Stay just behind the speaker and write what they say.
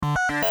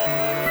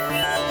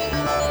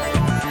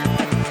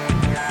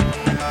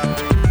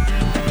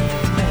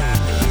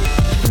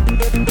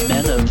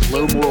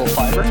Low Moral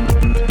Fiber.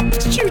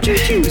 Choo choo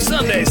choo,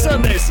 Sunday,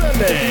 Sunday,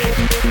 Sunday.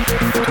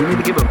 Do we need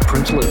to give a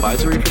parental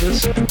advisory for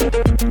this?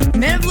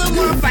 Men of Low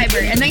Moral Fiber,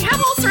 and they have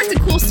all sorts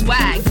of cool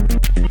swag.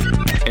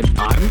 And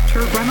I'm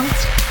Turk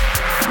Reynolds.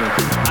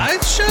 I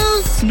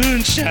chose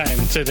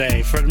moonshine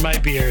today for my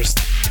beers.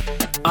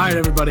 All right,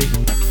 everybody,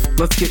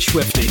 let's get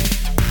swifty.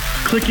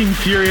 Clicking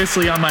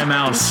furiously on my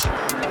mouse.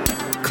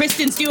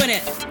 Kristen's doing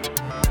it.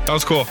 That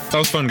was cool. That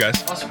was fun,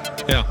 guys. Awesome.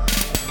 Yeah.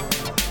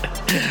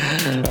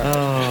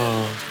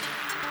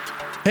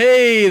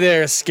 Hey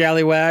there,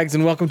 scallywags,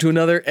 and welcome to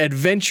another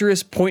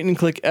adventurous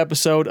point-and-click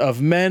episode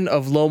of Men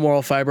of Low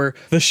Moral Fiber,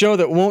 the show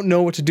that won't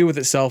know what to do with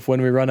itself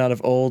when we run out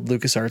of old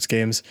LucasArts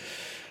games.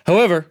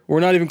 However, we're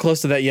not even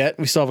close to that yet.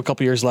 We still have a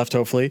couple years left,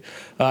 hopefully.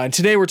 And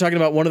today we're talking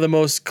about one of the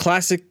most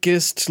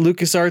classicest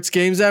LucasArts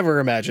games ever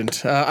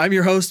imagined. I'm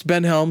your host,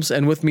 Ben Helms,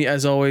 and with me,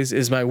 as always,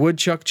 is my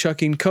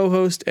woodchuck-chucking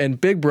co-host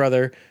and big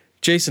brother,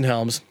 Jason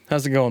Helms.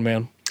 How's it going,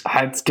 man?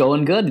 It's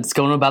going good. It's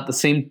going about the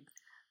same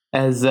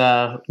as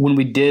when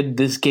we did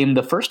this game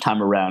the first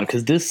time around,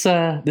 because this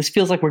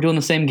feels like we're doing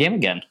the same game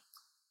again.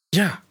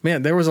 Yeah,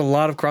 man, there was a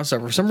lot of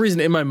crossover. For some reason,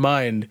 in my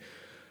mind,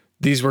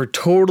 these were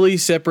totally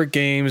separate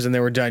games, and they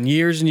were done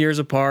years and years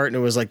apart, and it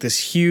was like this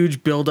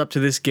huge build up to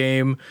this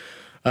game.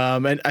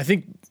 And I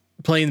think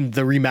playing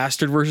the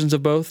remastered versions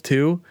of both,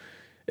 too,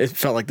 it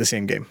felt like the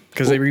same game,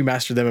 because they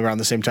remastered them around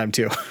the same time,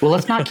 too. Well,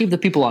 let's not keep the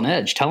people on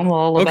edge. Tell them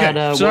all about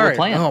what we're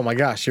playing. Oh, my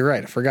gosh, you're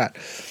right. I forgot.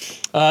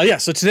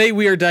 So today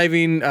we are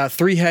diving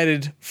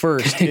three-headed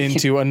first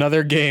into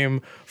another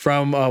game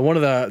from one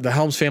of the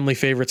Helms family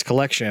favorites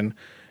collection,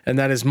 and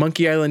that is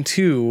Monkey Island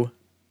 2,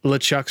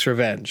 LeChuck's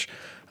Revenge.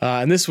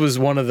 And this was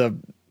one of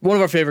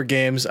our favorite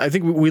games. I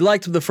think we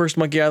liked the first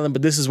Monkey Island,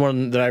 but this is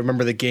one that I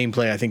remember the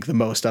gameplay, I think, the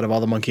most out of all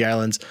the Monkey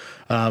Islands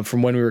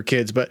from when we were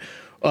kids. But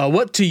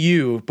what to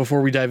you,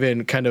 before we dive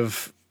in, kind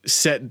of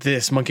set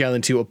this Monkey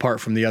Island 2 apart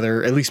from the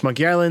other, at least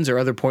Monkey Islands or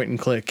other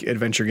point-and-click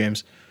adventure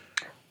games?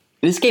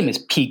 This game is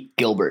peak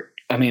Gilbert.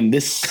 I mean,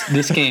 this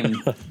game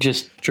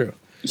just True.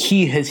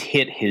 He has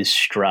hit his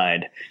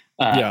stride.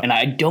 And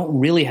I don't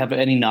really have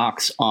any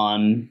knocks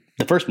on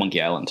the first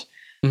Monkey Island.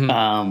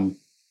 Mm-hmm.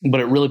 But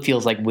it really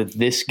feels like with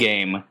this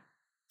game,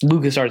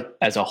 LucasArts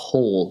as a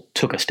whole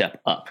took a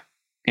step up.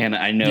 And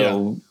I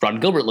know Ron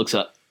Gilbert looks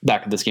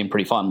back at this game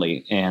pretty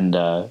fondly and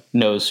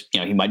knows,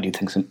 he might do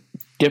things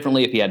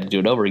differently if he had to do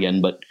it over again.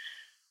 But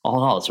all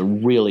in all, it's a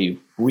really,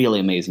 really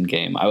amazing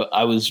game.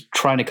 I was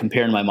trying to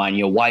compare in my mind,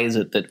 why is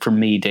it that for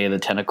me, Day of the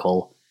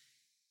Tentacle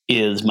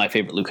is my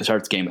favorite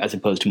LucasArts game as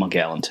opposed to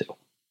Monkey Island 2?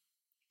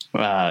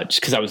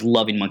 Just because I was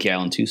loving Monkey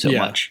Island 2 so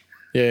much.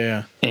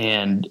 Yeah.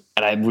 And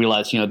I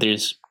realized,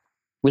 there's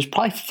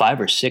probably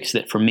 5 or 6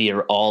 that for me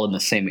are all in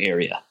the same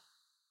area.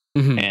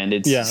 Mm-hmm. And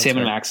it's Sam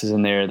and Max is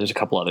in there. There's a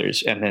couple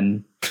others. And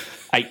then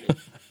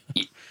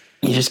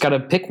you just got to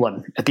pick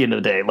one at the end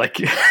of the day. Like,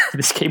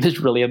 this game is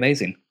really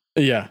amazing.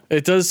 Yeah,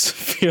 it does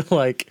feel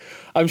like,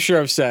 I'm sure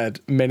I've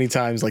said many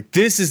times, like,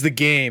 this is the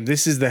game.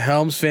 This is the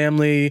Helms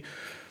family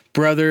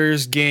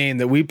brothers game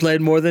that we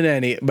played more than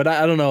any. But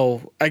I don't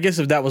know. I guess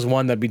if that was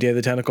one, that'd be Day of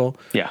the Tentacle.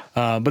 Yeah.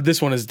 But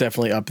this one is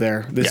definitely up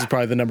there. This is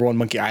probably the number one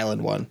Monkey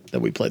Island one that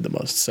we played the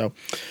most. So,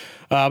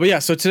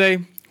 so today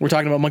we're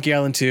talking about Monkey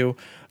Island 2.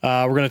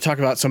 We're going to talk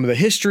about some of the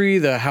history,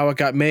 how it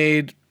got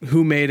made,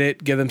 who made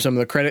it, give them some of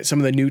the credit, some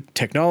of the new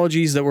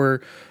technologies that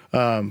were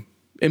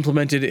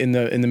implemented in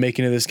the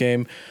making of this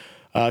game.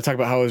 Talk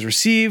about how it was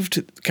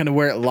received, kind of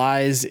where it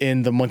lies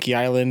in the Monkey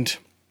Island,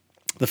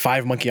 the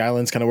 5 Monkey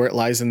Islands, kind of where it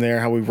lies in there,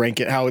 how we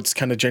rank it, how it's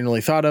kind of generally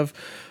thought of.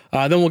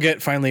 Then we'll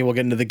get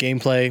into the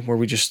gameplay, where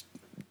we just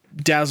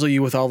dazzle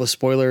you with all the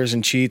spoilers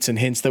and cheats and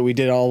hints that we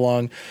did all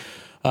along.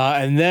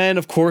 And then,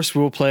 of course,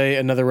 we'll play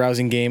another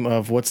rousing game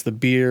of What's the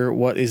Beer,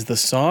 What is the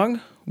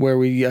Song, where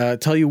we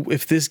tell you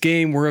if this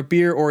game were a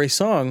beer or a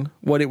song,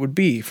 what it would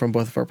be from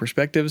both of our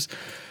perspectives.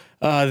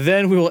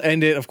 Then we will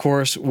end it, of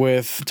course,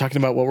 with talking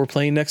about what we're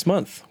playing next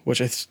month,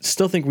 which I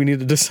still think we need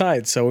to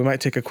decide, so we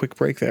might take a quick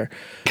break there.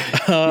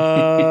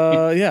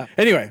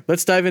 Anyway,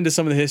 let's dive into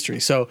some of the history.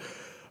 So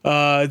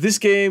this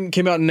game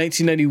came out in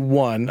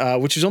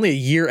 1991, which is only a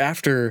year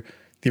after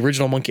the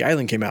original Monkey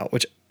Island came out,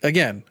 which,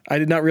 again, I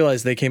did not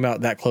realize they came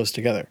out that close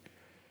together.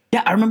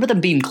 Yeah, I remember them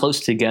being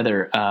close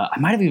together. I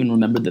might have even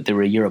remembered that they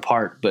were a year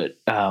apart, but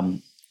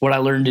what I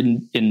learned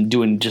in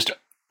doing just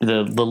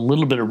the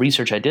little bit of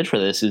research I did for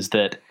this is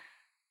that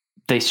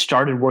they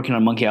started working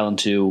on Monkey Island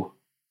 2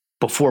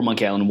 before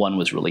Monkey Island 1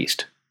 was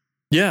released.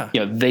 Yeah.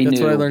 They That's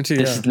knew what I learned too,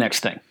 this is the next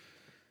thing.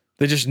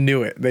 They just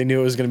knew it. They knew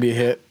it was going to be a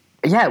hit.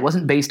 Yeah, it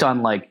wasn't based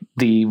on like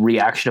the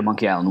reaction to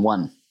Monkey Island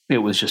 1. It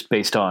was just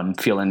based on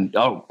feeling,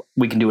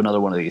 we can do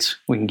another one of these.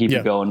 We can keep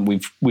it going.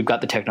 We've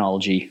got the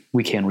technology.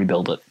 We can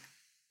rebuild it.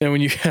 And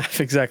when you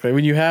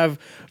have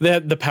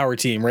the power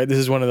team, right? This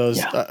is one of those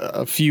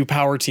a few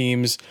power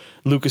teams,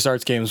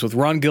 LucasArts games with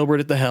Ron Gilbert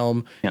at the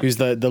helm, who's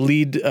the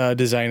lead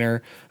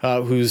designer, he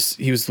was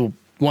the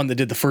one that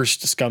did the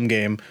first Scum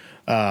game,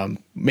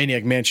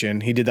 Maniac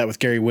Mansion. He did that with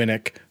Gary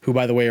Winnick, who,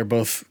 by the way, are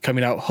both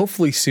coming out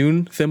hopefully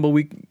soon.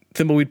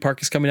 Thimbleweed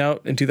Park is coming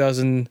out in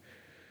 2017.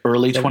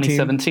 Early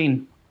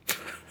 2017.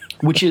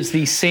 which is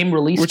the same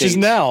release date. Which is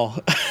now.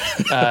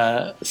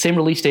 Same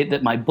release date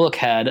that my book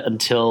had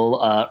until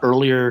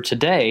earlier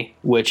today,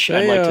 which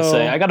I'd like to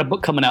say. I got a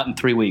book coming out in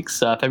 3 weeks,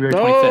 February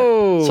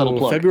 25th. Subtle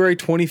plug. February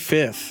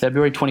 25th.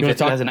 February 25th. It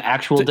has an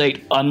actual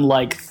date,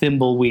 unlike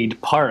Thimbleweed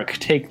Park.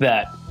 Take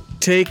that.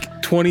 Take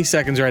 20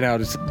 seconds right now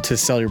to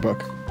sell your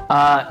book.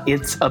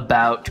 It's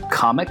about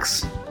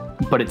comics,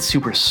 but it's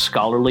super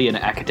scholarly and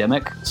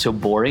academic, so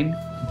boring.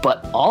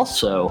 But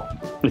also,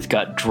 it's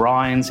got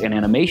drawings and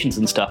animations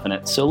and stuff in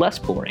it, so less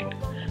boring.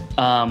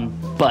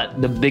 But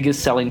the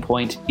biggest selling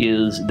point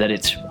is that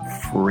it's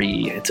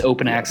free. It's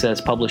open access,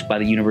 published by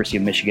the University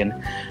of Michigan.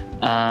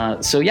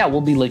 So yeah,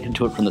 we'll be linking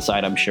to it from the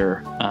site, I'm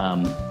sure.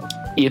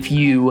 If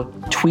you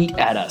tweet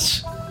at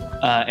us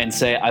and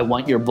say, I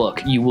want your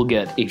book, you will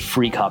get a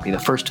free copy. The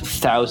first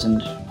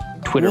 1,000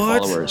 Twitter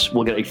followers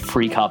will get a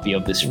free copy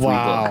of this free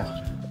book.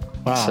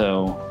 Wow.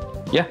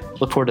 So yeah,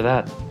 look forward to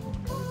that.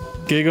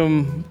 Gig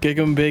 'em big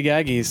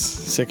Aggies,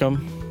 sick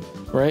 'em,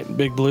 right?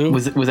 Big Blue.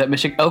 Was that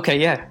Michigan? Okay,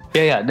 yeah.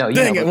 No,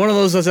 dang it, one of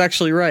those was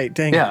actually right.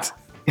 Dang it.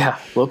 Yeah.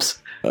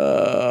 Whoops.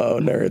 Oh,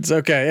 nerds.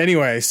 Okay.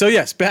 Anyway, so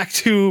yes, back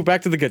to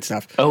the good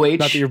stuff. OH. Not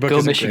that your book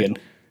go Michigan.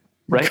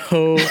 Great. Right.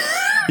 Go.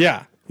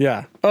 Yeah.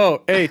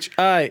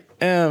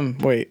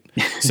 OHIM. Wait.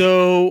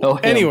 So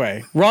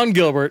anyway, Ron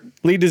Gilbert,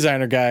 lead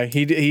designer guy.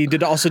 He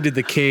also did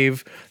The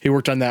Cave. He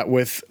worked on that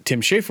with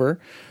Tim Schafer,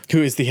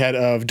 who is the head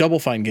of Double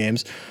Fine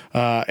Games,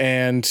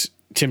 and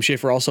Tim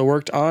Schafer also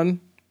worked on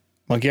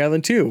Monkey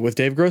Island 2 with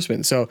Dave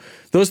Grossman. So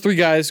those three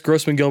guys,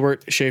 Grossman,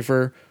 Gilbert,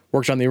 Schafer,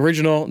 worked on the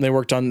original, and they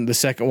worked on the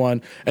second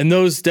one. And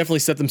those definitely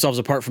set themselves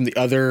apart from the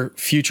other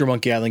future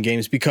Monkey Island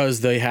games because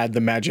they had the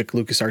magic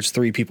LucasArts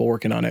 3 people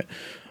working on it.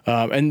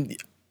 And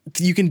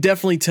you can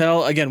definitely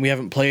tell, again, we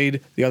haven't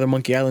played the other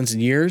Monkey Islands in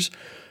years,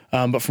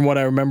 but from what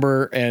I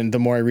remember and the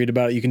more I read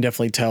about it, you can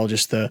definitely tell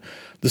just the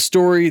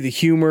story, the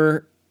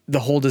humor,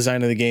 the whole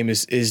design of the game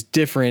is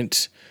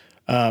different.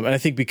 And I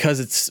think because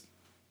it's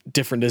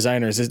different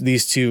designers,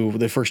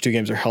 the first two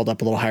games are held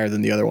up a little higher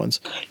than the other ones.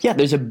 Yeah,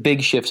 there's a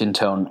big shift in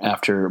tone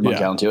after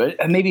Monkey Island 2.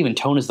 And maybe even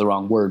tone is the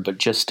wrong word, but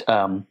just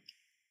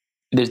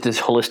there's this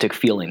holistic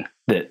feeling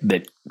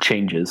that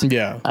changes.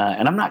 Yeah.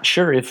 And I'm not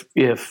sure if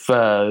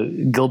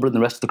Gilbert and the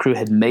rest of the crew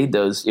had made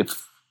those,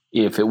 if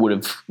it would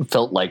have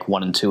felt like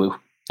 1 and 2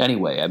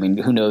 anyway. I mean,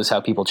 who knows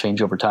how people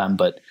change over time,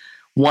 but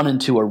 1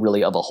 and 2 are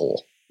really of a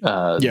whole.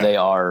 They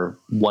are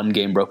one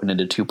game broken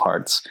into 2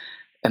 parts.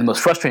 And the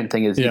most frustrating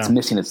thing is it's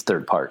missing its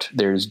third part.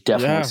 There's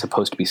definitely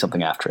supposed to be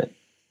something after it.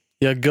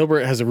 Yeah,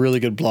 Gilbert has a really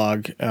good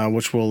blog,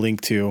 which we'll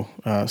link to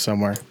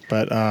somewhere.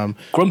 But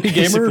Grumpy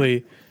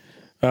Gamer?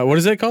 What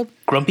is it called?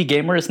 Grumpy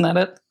Gamer, isn't that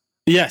it?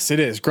 Yes, it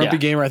is. Grumpy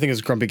Gamer, I think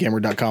it's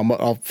grumpygamer.com.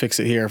 I'll fix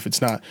it here if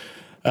it's not.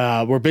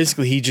 Where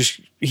basically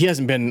he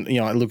hasn't been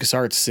at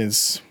LucasArts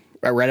since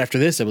right after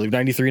this, I believe,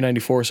 93,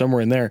 94,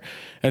 somewhere in there.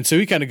 And so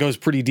he kind of goes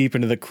pretty deep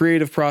into the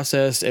creative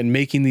process and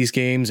making these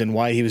games and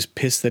why he was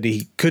pissed that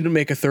he couldn't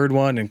make a third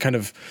one and kind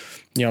of,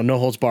 no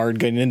holds barred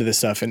getting into this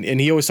stuff. And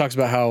he always talks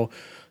about how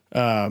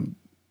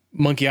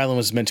Monkey Island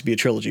was meant to be a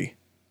trilogy.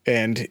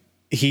 And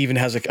he even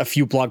has a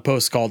few blog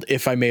posts called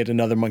If I Made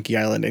Another Monkey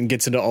Island and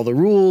gets into all the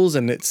rules,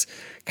 and it's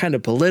kind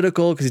of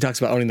political because he talks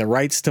about owning the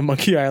rights to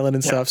Monkey Island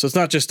and stuff. So it's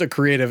not just a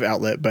creative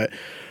outlet, but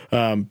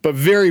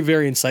very,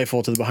 very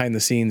insightful to the behind the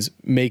scenes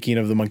making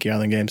of the Monkey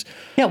Island games.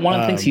 Yeah, one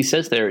of the things he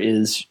says there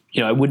is,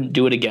 I wouldn't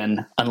do it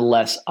again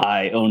unless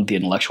I owned the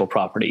intellectual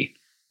property.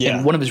 Yeah.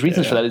 And one of his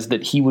reasons for that is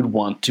that he would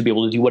want to be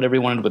able to do whatever he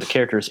wanted with the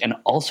characters and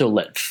also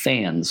let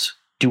fans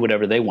do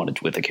whatever they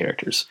wanted with the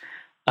characters,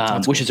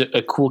 which is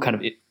a cool kind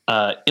of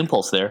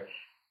impulse there.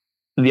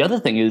 The other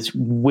thing is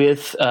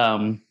with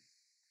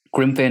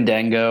Grim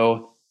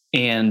Fandango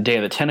and Day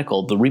of the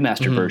Tentacle, the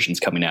remastered versions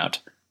coming out,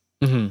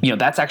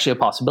 that's actually a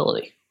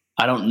possibility.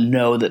 I don't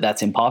know that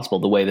that's impossible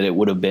the way that it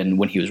would have been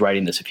when he was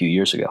writing this a few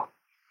years ago.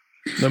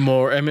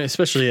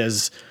 Especially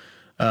as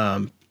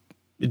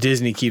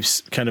Disney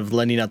keeps kind of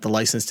lending out the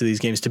license to these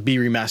games to be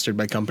remastered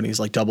by companies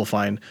like Double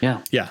Fine.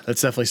 Yeah,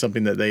 that's definitely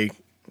something that I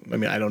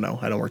don't know.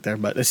 I don't work there,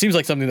 but it seems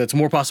like something that's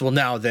more possible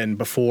now than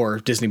before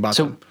Disney bought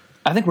them.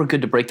 I think we're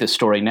good to break this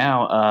story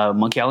now.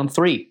 Monkey Island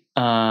 3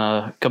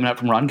 coming out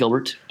from Ron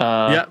Gilbert.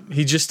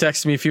 He just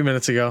texted me a few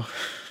minutes ago.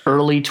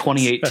 Early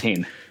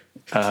 2018.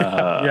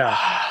 Yeah.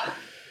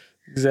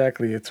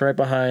 Exactly. It's right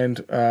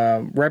behind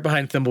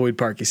Thimbleweed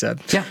Park, he said.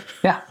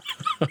 Yeah.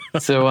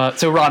 So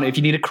Ron, if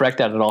you need to correct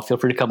that at all, feel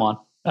free to come on.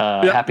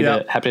 Happy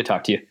to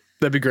talk to you.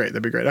 That'd be great.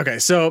 Okay.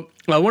 So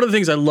one of the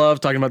things I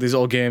love talking about these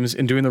old games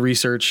and doing the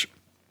research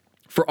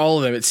for all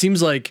of them, it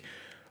seems like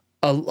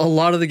a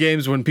lot of the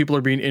games when people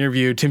are being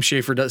interviewed, Tim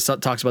Schafer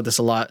talks about this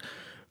a lot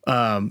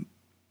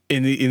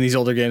in these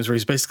older games where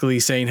he's basically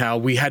saying how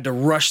we had to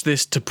rush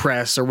this to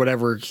press or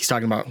whatever he's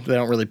talking about. They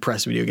don't really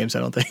press video games,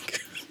 I don't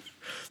think.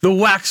 The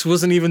wax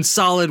wasn't even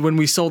solid when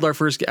we sold our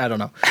first game. I don't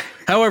know.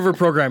 However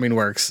programming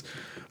works.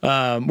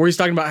 Where he's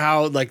talking about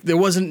how there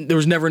was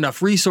never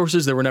enough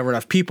resources, there were never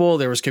enough people,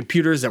 there was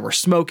computers that were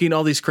smoking,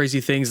 all these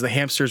crazy things. The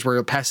hamsters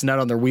were passing out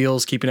on their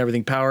wheels, keeping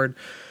everything powered.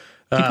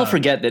 People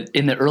forget that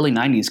in the early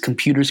 90s,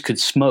 computers could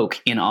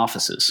smoke in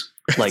offices.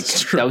 Like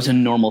that was a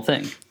normal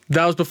thing.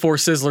 That was before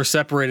Sizzler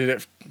separated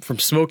it from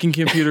smoking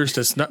computers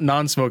to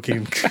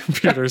non-smoking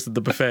computers at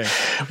the buffet.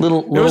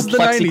 Little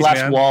plexiglass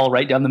 90s, wall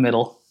right down the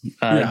middle.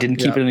 Didn't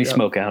keep any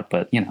smoke out,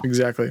 but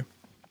Exactly.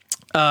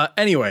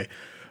 Anyway,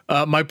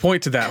 my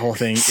point to that whole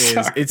thing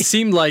is it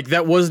seemed like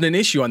that wasn't an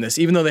issue on this.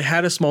 Even though they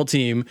had a small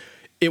team,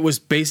 it was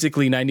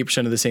basically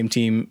 90% of the same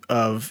team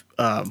of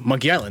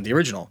Monkey Island, the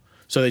original.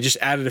 So they just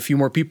added a few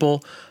more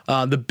people.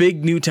 The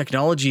big new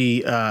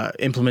technology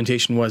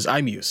implementation was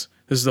iMuse.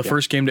 This is the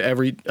first game to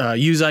ever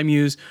use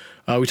iMuse.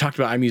 We talked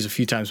about iMuse a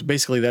few times, but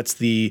basically that's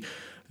the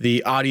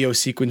audio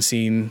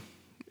sequencing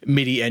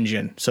MIDI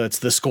engine. So it's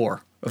the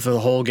score for the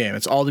whole game.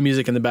 It's all the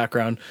music in the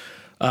background.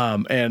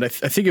 And I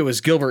think it was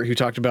Gilbert who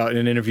talked about in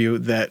an interview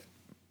that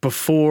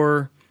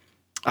before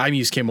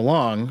iMuse came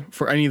along,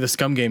 for any of the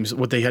Scum games,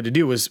 what they had to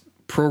do was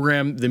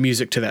program the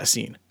music to that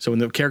scene. So when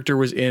the character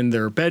was in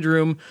their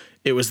bedroom,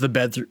 it was the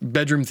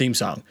bedroom theme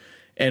song.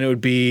 And it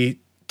would be,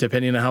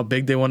 depending on how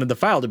big they wanted the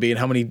file to be and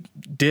how many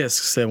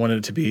discs they wanted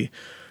it to be,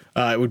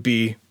 it would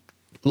be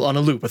on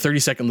a loop, a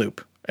 30-second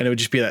loop. And it would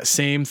just be that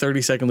same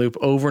 30-second loop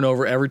over and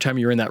over every time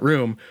you're in that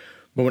room.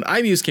 But when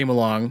iMuse came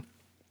along,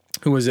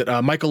 who was it?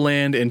 Michael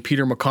Land and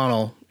Peter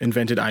McConnell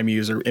invented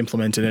iMuse or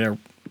implemented it or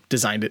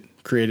designed it,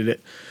 created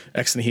it,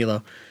 ex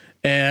nihilo.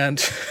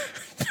 And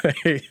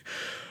they,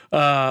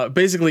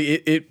 basically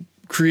it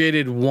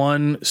created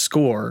one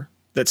score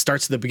that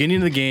starts at the beginning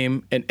of the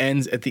game and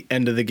ends at the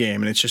end of the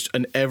game. And it's just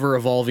an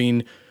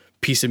ever-evolving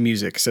piece of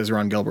music, says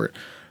Ron Gilbert.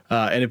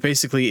 And it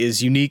basically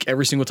is unique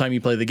every single time you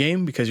play the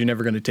game because you're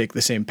never going to take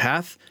the same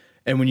path.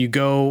 And when you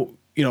go,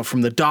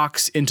 from the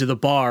docks into the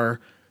bar,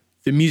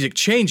 the music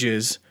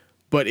changes,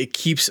 but it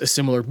keeps a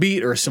similar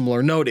beat or a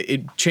similar note.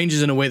 It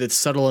changes in a way that's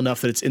subtle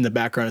enough that it's in the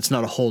background. It's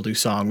not a whole new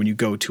song when you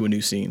go to a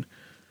new scene.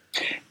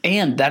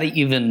 And that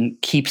even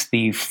keeps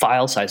the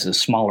file sizes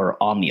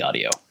smaller on the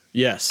audio.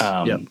 Yes.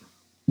 Yep.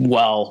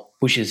 Well,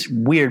 which is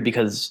weird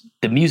because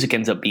the music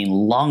ends up being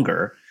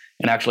longer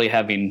and actually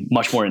having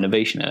much more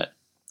innovation in it.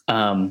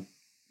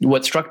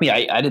 What struck me,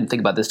 I didn't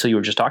think about this till you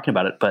were just talking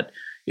about it, but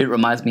it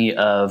reminds me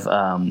of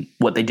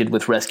what they did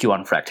with Rescue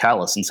on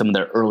Fractalis and some of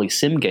their early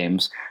sim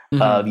games.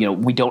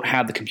 We don't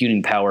have the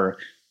computing power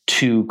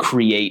to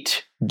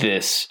create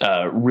this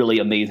really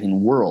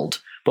amazing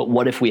world, but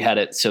what if we had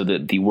it so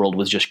that the world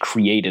was just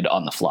created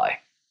on the fly?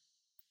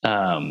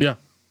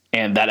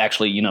 And that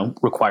actually,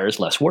 requires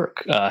less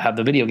work. Have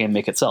the video game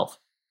make itself.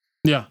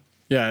 Yeah,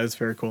 it's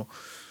very cool.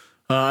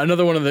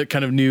 Another one of the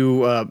kind of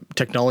new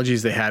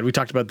technologies they had, we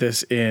talked about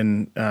this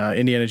in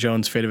Indiana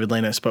Jones Fate of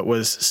Atlantis, but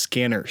was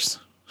scanners,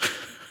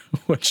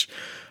 which,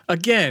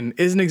 again,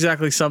 isn't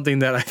exactly something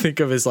that I think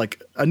of as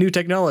like a new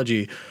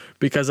technology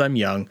because I'm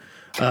young.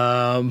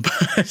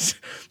 But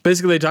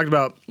basically, they talked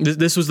about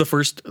this was the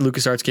first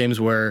LucasArts games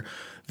where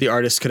the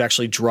artists could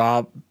actually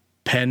draw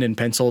pen and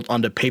pencil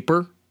onto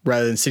paper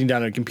rather than sitting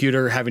down at a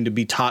computer, having to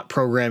be taught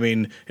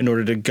programming in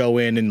order to go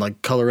in and like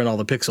color in all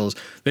the pixels.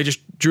 They just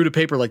drew to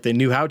paper like they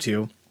knew how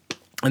to.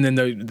 And then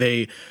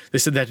they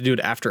said they had to do it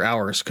after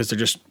hours because there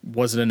just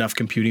wasn't enough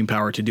computing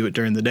power to do it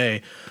during the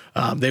day.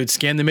 They would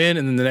scan them in,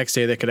 and then the next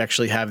day they could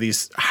actually have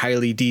these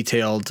highly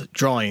detailed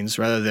drawings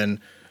rather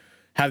than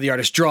have the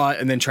artist draw it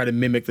and then try to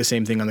mimic the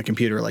same thing on the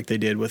computer like they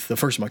did with the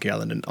first Monkey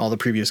Island and all the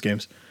previous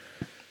games.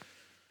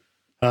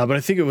 But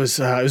I think it was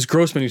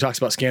Grossman who talks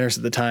about scanners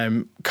at the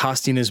time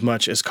costing as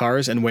much as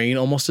cars and weighing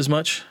almost as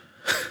much.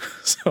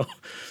 So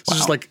it's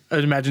just like,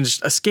 I'd imagine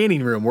just a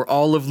scanning room where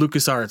all of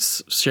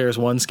LucasArts shares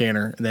one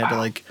scanner and they had to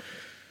like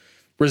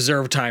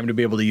reserve time to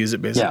be able to use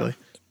it basically.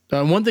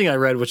 Yeah. One thing I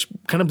read, which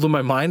kind of blew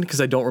my mind because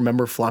I don't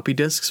remember floppy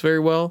disks very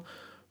well,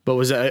 but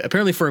was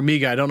apparently for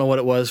Amiga, I don't know what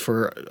it was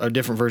for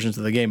different versions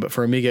of the game, but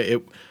for Amiga,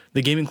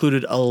 the game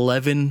included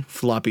 11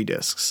 floppy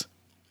disks.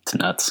 It's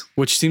nuts.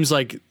 Which seems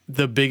like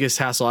the biggest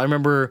hassle. I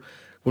remember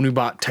when we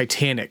bought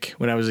Titanic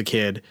when I was a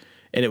kid,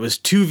 and it was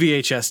 2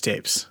 VHS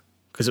tapes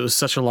because it was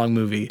such a long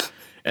movie.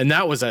 And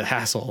that was a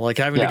hassle, like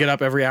having to get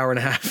up every hour and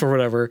a half or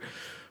whatever.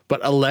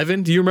 But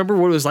 11, do you remember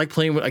what it was like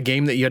playing a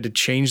game that you had to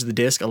change the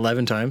disc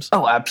 11 times?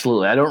 Oh,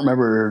 absolutely. I don't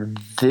remember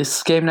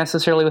this game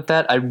necessarily with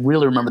that. I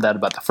really remember that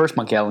about the first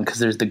Monkey Island because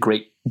there's the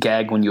great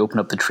gag when you open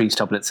up the tree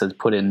stump and it says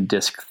put in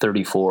disc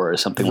 34 or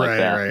something like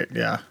that. Right,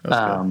 yeah.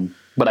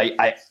 But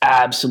I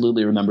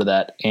absolutely remember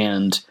that.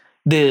 And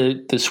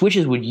the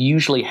switches would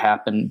usually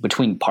happen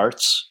between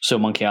parts. So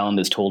Monkey Island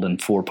is told in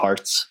 4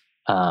 parts.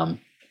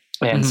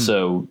 And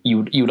so you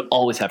would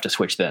always have to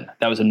switch then.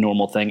 That was a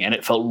normal thing. And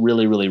it felt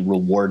really, really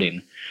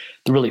rewarding.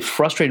 The really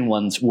frustrating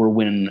ones were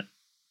when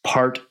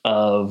part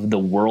of the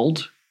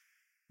world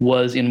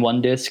was in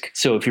one disc.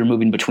 So if you're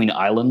moving between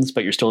islands,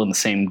 but you're still in the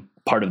same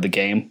part of the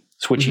game,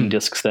 switching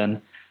discs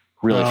then,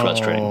 really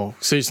frustrating.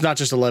 So it's not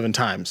just 11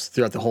 times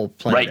throughout the whole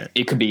planet. Right.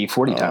 It could be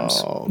 40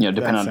 times,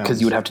 depending on, because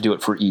you would have to do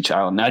it for each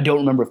island. Now, I don't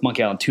remember if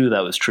Monkey Island 2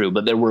 that was true,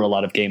 but there were a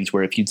lot of games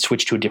where if you'd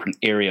switch to a different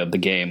area of the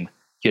game,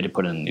 you had to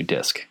put in a new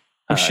disc.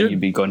 You'd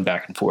be going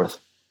back and forth.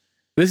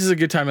 This is a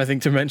good time, I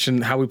think, to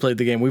mention how we played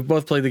the game. We've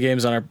both played the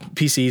games on our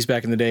PCs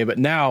back in the day, but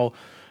now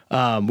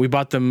we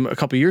bought them a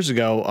couple years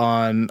ago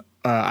on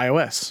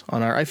iOS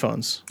on our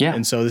iPhones. Yeah.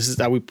 And so this is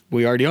that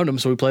we already owned them,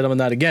 so we played them on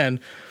that again.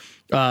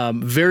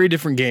 Very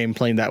different game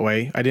playing that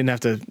way. I didn't have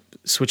to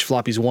switch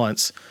floppies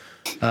once.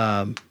 It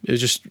was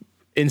just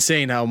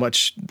insane how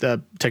much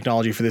the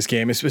technology for this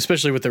game,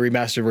 especially with the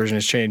remastered version,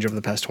 has changed over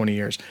the past 20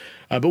 years.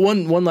 But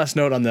one last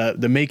note on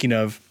the making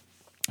of,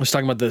 I was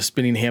talking about the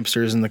spinning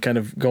hamsters and the kind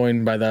of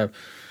going by the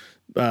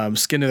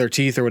skin of their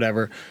teeth or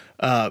whatever.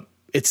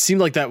 It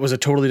seemed like that was a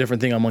totally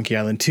different thing on Monkey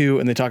Island 2.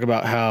 And they talk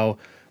about how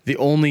the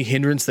only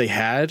hindrance they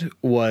had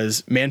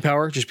was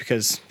manpower, just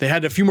because they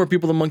had a few more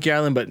people than Monkey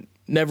Island, but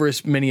never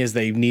as many as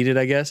they needed,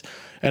 I guess.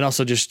 And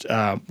also just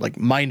like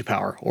mind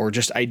power or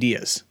just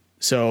ideas.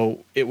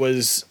 So it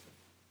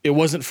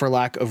wasn't for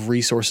lack of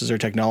resources or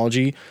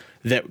technology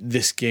that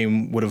this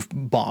game would have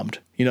bombed.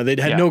 You know, they'd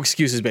had no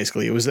excuses,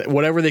 basically. It was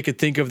whatever they could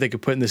think of, they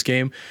could put in this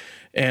game.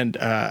 And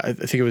I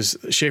think it was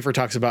Schaefer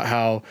talks about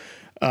how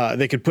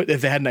they could put,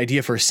 if they had an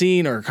idea for a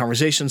scene or a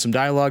conversation, some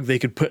dialogue, they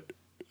could put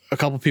a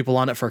couple people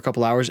on it for a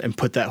couple hours and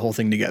put that whole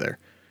thing together.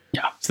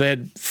 Yeah. So they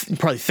had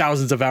probably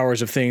thousands of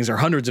hours of things or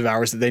hundreds of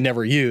hours that they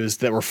never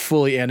used that were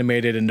fully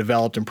animated and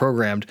developed and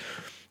programmed.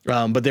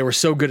 But they were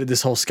so good at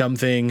this whole Scum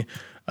thing.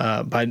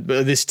 By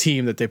this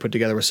team that they put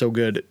together was so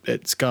good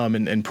at Scum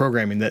and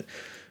programming that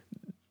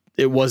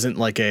it wasn't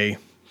like a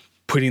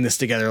putting this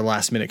together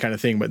last minute kind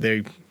of thing, but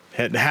they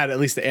had at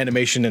least the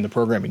animation and the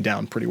programming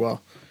down pretty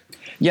well.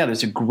 Yeah,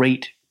 there's a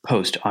great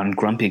post on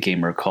Grumpy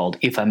Gamer called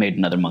If I Made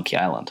Another Monkey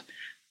Island,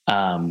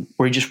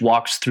 where he just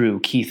walks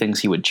through key things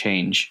he would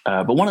change.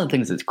 But one of the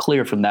things that's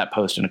clear from that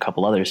post and a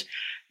couple others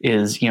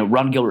is, you know,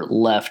 Ron Gilbert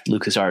left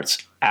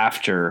LucasArts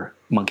after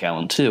Monkey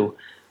Island 2.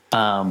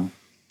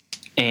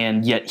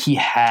 And yet he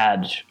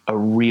had a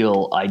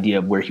real idea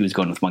of where he was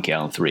going with Monkey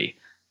Island 3.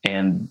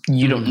 And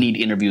you don't need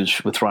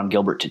interviews with Ron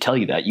Gilbert to tell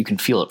you that. You can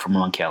feel it from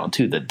Monkey Island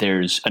 2 that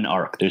there's an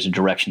arc, there's a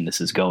direction this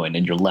is going,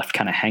 and you're left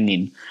kind of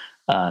hanging,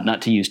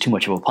 not to use too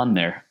much of a pun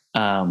there.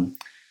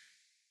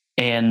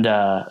 In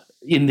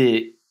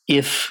the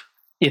If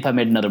I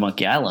Made Another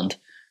Monkey Island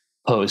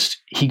post,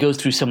 he goes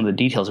through some of the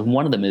details. And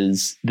one of them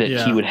is that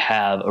he would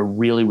have a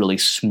really, really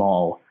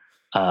small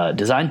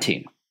design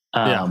team,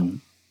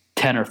 10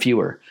 or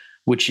fewer,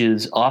 which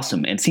is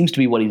awesome and seems to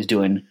be what he's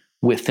doing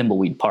with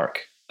Thimbleweed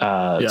Park.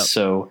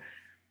 So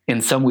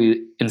in some ways,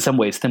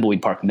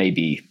 Thimbleweed Park may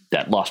be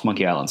that Lost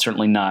Monkey Island,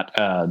 certainly not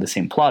the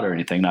same plot or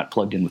anything, not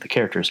plugged in with the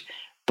characters,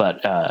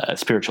 but a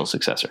spiritual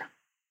successor.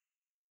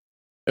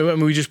 I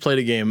mean, we just played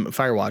a game,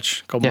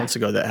 Firewatch, a couple months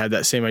ago that had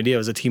that same idea. It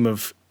was a team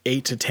of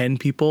 8 to 10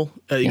 people,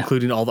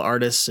 including all the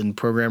artists and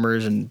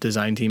programmers and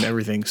design team,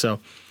 everything. So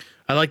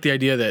I like the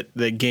idea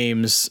that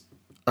games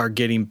are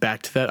getting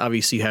back to that.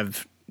 Obviously, you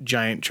have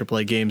giant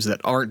AAA games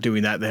that aren't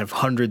doing that. They have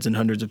hundreds and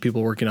hundreds of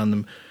people working on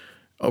them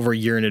over a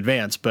year in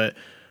advance, but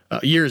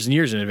years and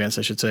years in advance,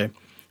 I should say.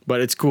 But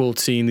it's cool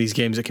seeing these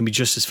games that can be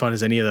just as fun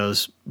as any of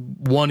those,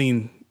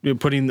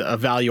 putting a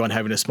value on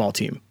having a small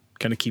team,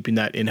 kind of keeping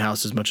that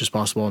in-house as much as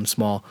possible and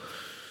small.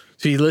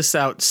 So he lists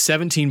out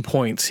 17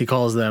 points, he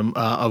calls them,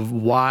 of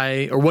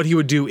why or what he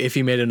would do if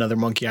he made another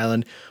Monkey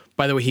Island.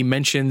 By the way, he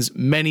mentions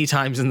many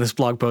times in this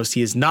blog post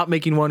he is not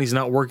making one, he's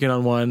not working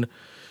on one.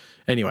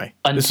 Anyway,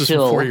 this was from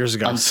 4 years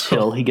ago.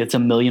 Until he gets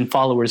 1 million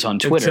followers on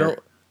Twitter.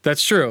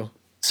 That's true.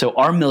 So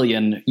our 1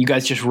 million, you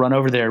guys just run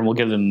over there and we'll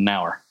get it in an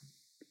hour.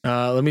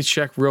 Let me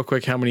check real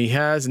quick how many he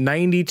has.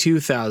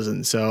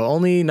 92,000. So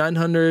only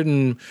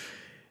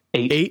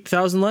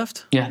 908,000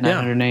 left? Yeah,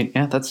 908.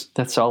 Yeah, that's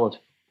solid.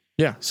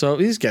 Yeah, so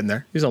he's getting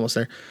there. He's almost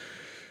there.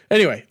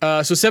 Anyway,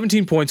 so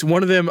 17 points.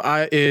 One of them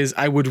is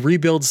I would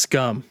rebuild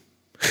Scum.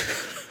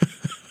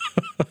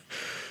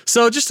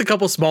 So just a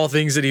couple small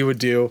things that he would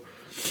do.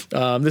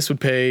 This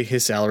would pay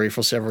his salary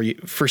for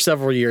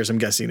several years, I'm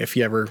guessing, if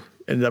he ever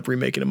ended up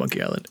remaking a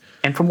Monkey Island.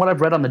 And from what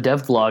I've read on the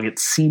dev blog, it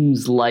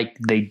seems like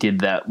they did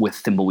that with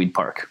Thimbleweed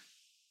Park.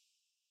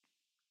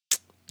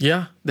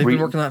 Yeah, they've been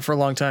working on that for a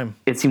long time.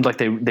 It seems like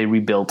they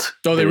rebuilt.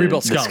 Oh, they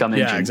rebuilt Scum. Scum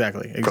engine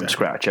exactly. From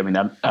scratch. I mean,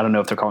 I don't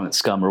know if they're calling it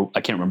Scum or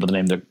I can't remember the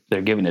name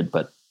they're giving it,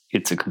 but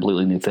it's a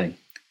completely new thing.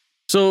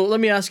 So let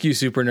me ask you,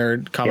 super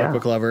nerd, comic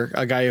book lover,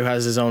 a guy who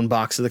has his own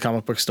box at the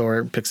comic book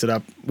store, picks it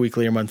up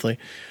weekly or monthly.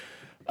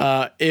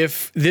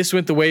 If this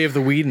went the way of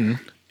the Whedon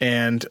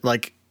and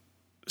like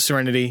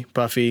Serenity,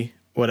 Buffy,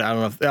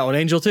 and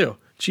Angel too.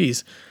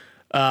 Jeez.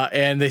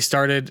 And they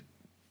started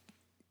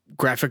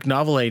graphic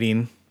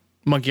novelating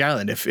Monkey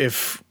Island.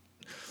 If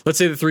let's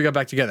say the three got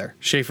back together,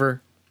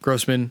 Schaefer,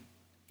 Grossman,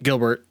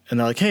 Gilbert, and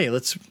they're like, hey,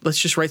 let's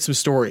just write some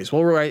stories.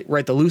 We'll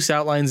write the loose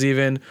outlines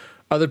even.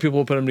 Other people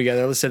will put them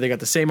together. Let's say they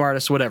got the same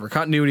artist, whatever.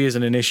 Continuity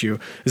isn't an issue.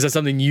 Is that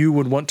something you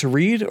would want to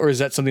read, or is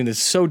that something that's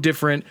so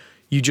different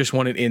you just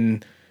want it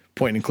in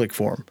point and click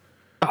form?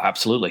 Oh,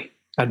 absolutely.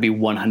 I'd be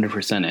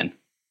 100% in.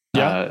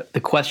 Yeah. The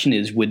question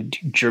is, would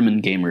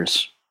German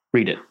gamers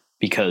read it?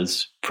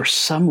 Because for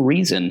some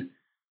reason,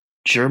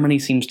 Germany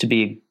seems to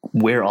be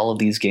where all of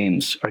these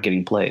games are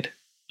getting played.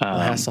 The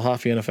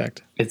Hasselhoffian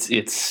effect.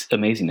 It's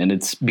amazing, and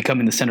it's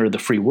becoming the center of the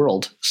free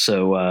world.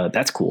 So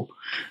that's cool.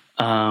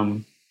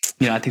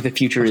 I think the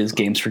future is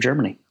games for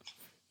Germany.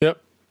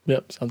 Yep.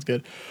 Sounds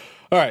good.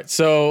 All right,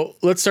 so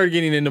let's start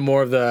getting into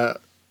more of the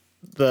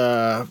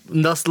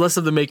less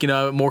of the making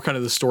of, more kind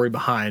of the story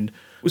behind.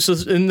 So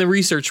in the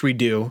research we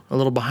do, a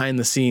little behind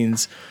the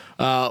scenes.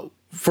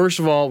 First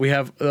of all, we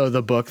have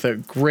the book, the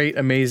great,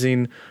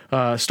 amazing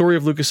story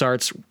of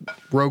LucasArts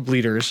Rogue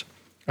Leaders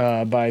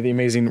by the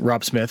amazing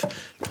Rob Smith.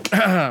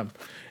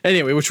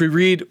 Anyway, which we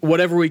read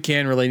whatever we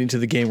can relating to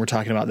the game we're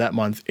talking about that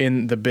month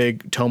in the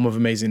big tome of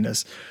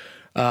amazingness.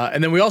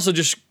 And then we also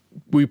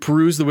we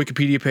peruse the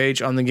Wikipedia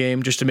page on the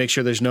game just to make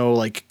sure there's no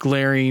like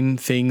glaring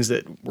things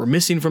that we're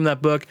missing from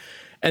that book.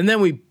 And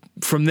then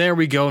from there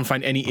we go and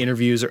find any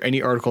interviews or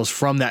any articles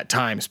from that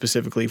time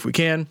specifically if we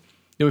can.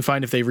 Then we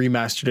find if they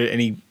remastered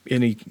it,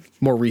 any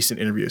more recent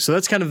interviews. So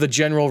that's kind of the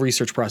general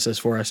research process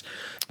for us.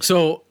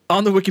 So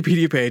on the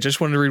Wikipedia page, I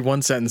just wanted to read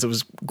one sentence. It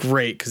was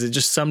great because it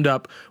just summed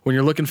up when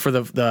you're looking for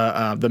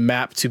the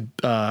map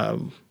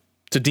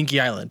to Dinky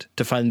Island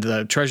to find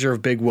the treasure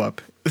of Big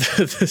Whoop.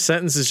 The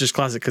sentence is just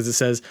classic because it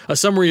says, a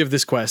summary of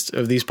this quest,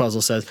 of these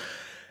puzzles says,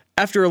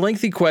 after a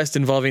lengthy quest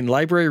involving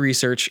library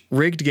research,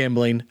 rigged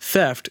gambling,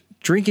 theft,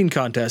 drinking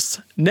contests,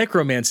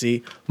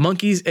 necromancy,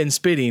 monkeys, and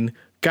spitting,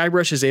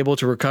 Guybrush is able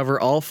to recover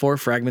all 4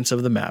 fragments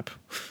of the map.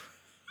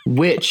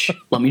 Which,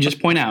 let me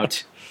just point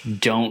out,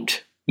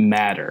 don't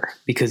matter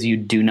because you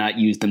do not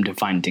use them to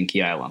find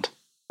Dinky Island.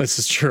 This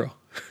is true.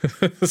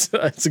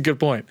 That's a good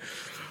point.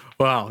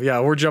 Wow.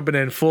 Yeah, we're jumping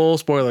in full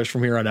spoilers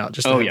from here on out.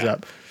 Just a heads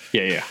up.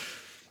 Yeah.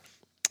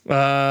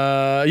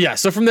 Yeah.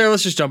 So from there,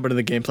 let's just jump into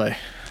the gameplay.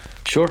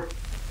 Sure.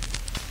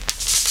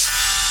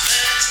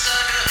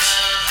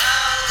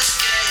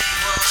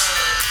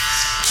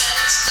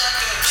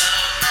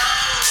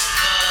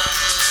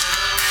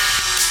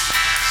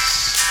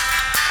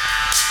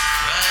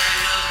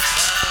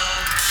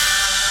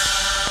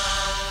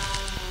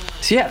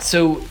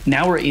 So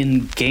now we're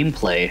in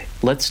gameplay.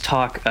 Let's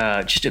talk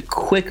just a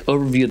quick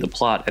overview of the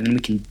plot, and then we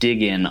can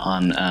dig in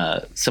on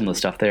some of the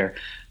stuff there.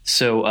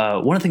 So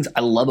one of the things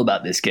I love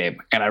about this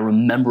game, and I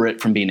remember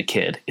it from being a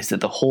kid, is that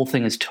the whole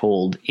thing is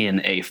told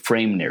in a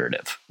frame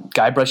narrative.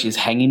 Guybrush is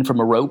hanging from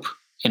a rope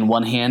in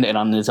one hand, and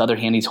on his other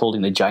hand, he's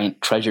holding a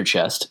giant treasure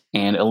chest.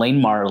 And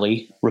Elaine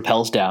Marley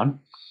rappels down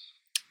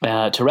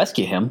to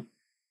rescue him.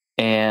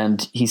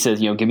 And he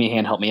says, give me a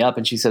hand, help me up.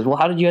 And she says, well,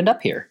 how did you end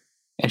up here?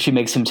 And she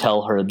makes him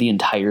tell her the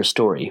entire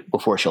story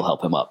before she'll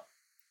help him up,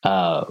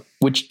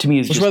 which to me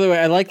is just by the way,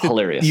 I like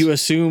hilarious. That you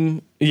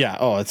assume,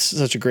 it's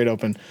such a great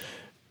open.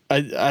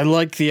 I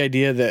like the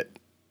idea that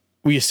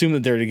we assume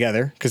that they're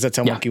together because that's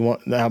how Monkey One,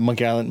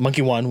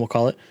 we'll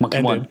call it.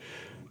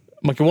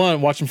 Monkey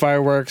One, watching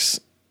fireworks.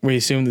 We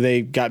assume that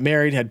they got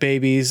married, had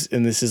babies,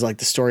 and this is like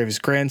the story of his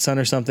grandson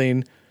or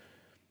something.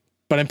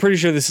 But I'm pretty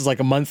sure this is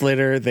like a month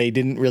later. They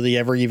didn't really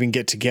ever even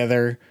get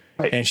together,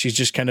 right. And she's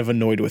just kind of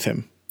annoyed with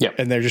him. Yep.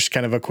 And they're just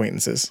kind of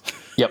acquaintances.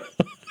 Yep.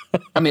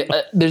 I mean,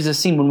 there's a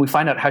scene when we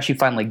find out how she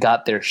finally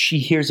got there. She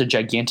hears a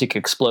gigantic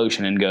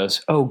explosion and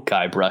goes, "Oh,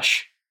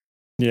 Guybrush."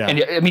 Yeah.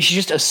 And I mean, she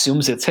just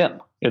assumes it's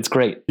him. It's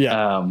great.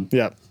 Yeah.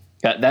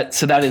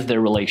 So that is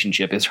their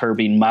relationship, is her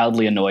being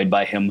mildly annoyed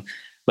by him,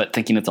 but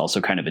thinking it's also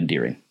kind of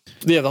endearing.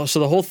 Yeah. So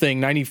the whole thing,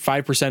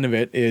 95% of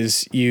it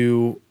is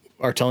you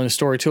are telling a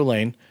story to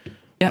Elaine.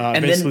 Yeah.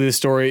 And basically the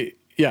story.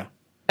 Yeah.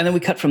 And then we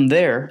cut from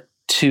there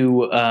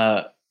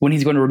to, when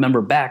he's going to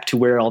remember back to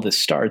where all this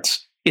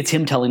starts, it's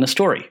him telling a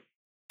story.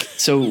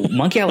 So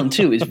Monkey Island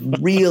 2 is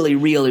really,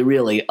 really,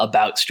 really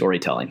about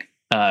storytelling.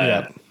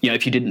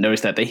 If you didn't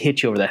notice that, they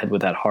hit you over the head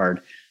with that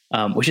hard,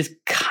 which is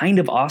kind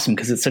of awesome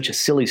because it's such a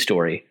silly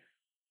story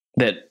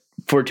that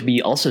for it to be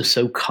also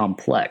so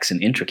complex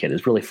and intricate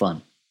is really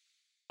fun.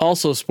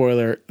 Also,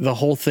 spoiler, the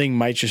whole thing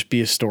might just be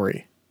a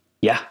story.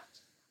 Yeah.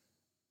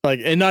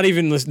 And not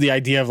even the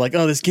idea of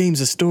this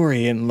game's a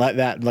story and like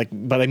that.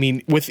 But I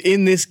mean,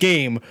 within this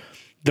game,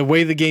 the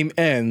way the game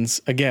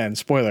ends, again,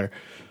 spoiler,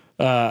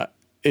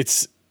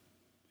 it's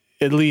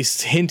at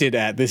least hinted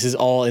at this is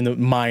all in the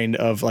mind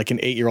of an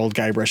 8-year-old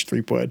Guybrush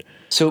Threepwood.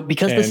 So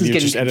because this is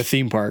getting just at a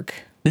theme park,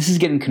 this is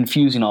getting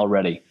confusing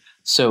already.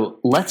 So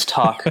let's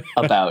talk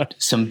about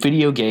some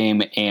video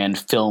game and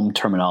film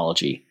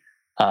terminology.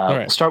 Right.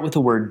 We'll start with the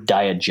word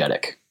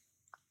diegetic.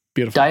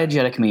 Beautiful.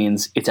 Diegetic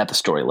means it's at the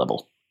story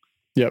level.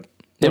 Yep.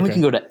 Then we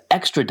can go to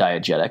extra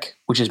diegetic,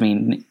 which is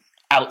mean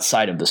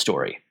outside of the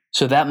story.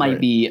 So that might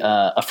be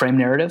a frame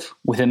narrative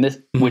within this,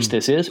 which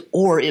this is,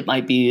 or it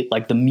might be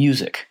like the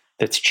music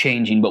that's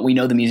changing, but we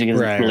know the music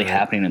isn't really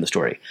happening in the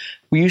story.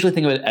 We usually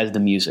think of it as the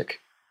music.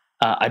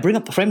 I bring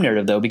up the frame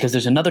narrative, though, because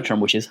there's another term,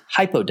 which is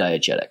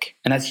hypodiegetic.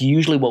 And that's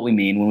usually what we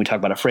mean when we talk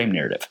about a frame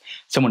narrative.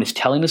 Someone is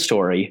telling a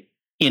story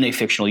in a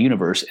fictional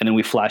universe, and then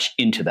we flash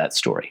into that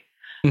story.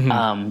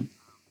 Mm-hmm.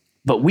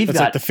 But we've got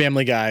like the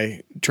Family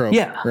Guy trope,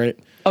 right?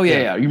 Oh,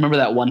 yeah. You remember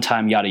that one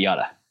time, yada,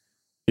 yada.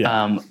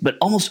 Yeah. But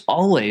almost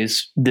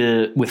always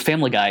with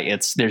Family Guy,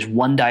 there's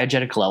one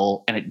diegetic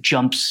level, and it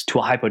jumps to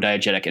a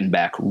hypodiegetic and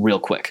back real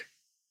quick.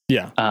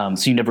 Yeah.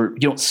 So you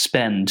don't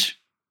spend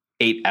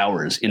 8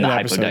 hours in the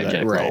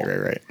hypodiegetic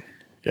level. Right.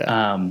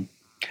 Yeah.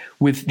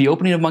 With the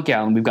opening of Monkey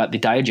Island, we've got the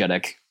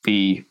diegetic,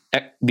 the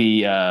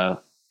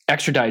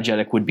extra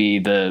diegetic would be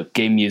the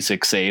game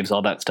music saves,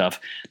 all that stuff.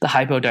 The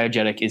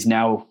hypodiegetic is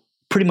now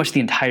pretty much the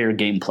entire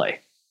gameplay.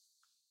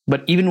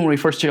 But even when we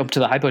first jump to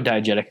the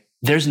hypodiegetic,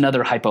 there's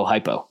another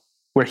hypo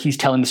where he's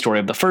telling the story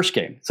of the first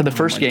game. So the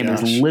first game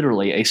is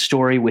literally a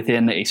story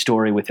within a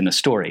story within a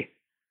story.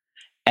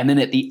 And then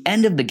at the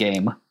end of the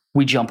game,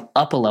 we jump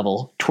up a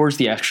level towards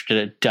the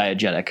extra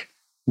diegetic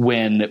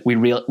when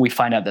we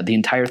find out that the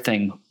entire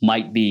thing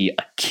might be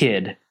a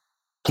kid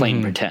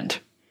playing pretend.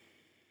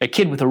 A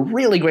kid with a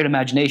really great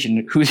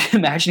imagination who's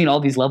imagining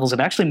all these levels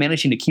and actually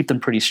managing to keep them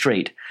pretty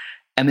straight.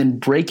 And then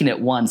breaking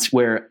it once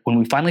where when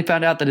we finally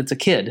found out that it's a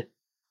kid,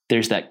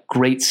 there's that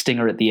great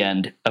stinger at the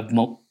end of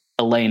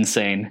Elaine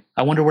saying,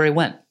 I wonder where he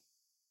went.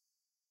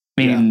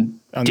 Meaning,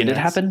 did it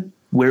happen?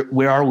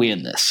 Where are we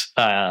in this?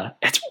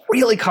 It's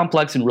really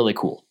complex and really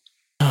cool.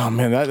 Oh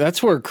man,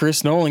 that's where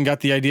Chris Nolan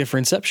got the idea for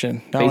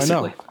Inception. Now I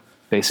know.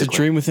 Basically. It's a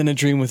dream within a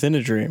dream within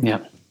a dream.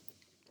 Yeah.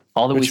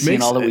 All that we see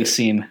and all that we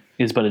seem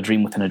is but a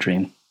dream within a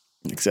dream.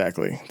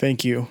 Exactly.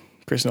 Thank you,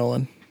 Chris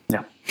Nolan.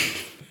 Yeah.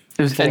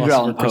 It was Edgar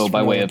Allan Poe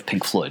by way of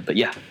Pink Floyd, but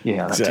yeah,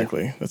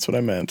 exactly. That's what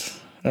I meant.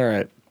 All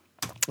right.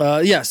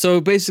 So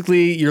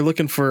basically you're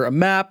looking for a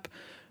map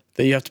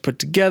that you have to put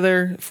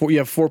together. You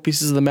have 4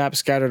 pieces of the map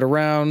scattered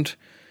around.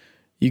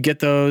 You get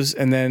those,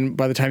 and then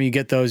by the time you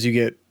get those, you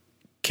get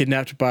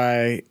kidnapped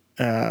by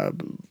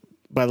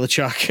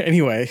LeChuck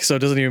anyway, so it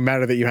doesn't even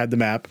matter that you had the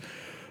map.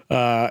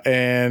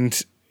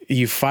 And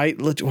you fight.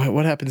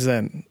 What happens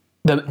then?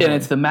 And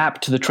it's the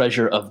map to the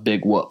treasure of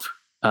Big Whoop.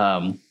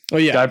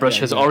 Guybrush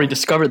has already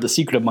discovered the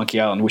secret of Monkey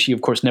Island, which he,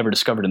 of course, never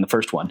discovered in the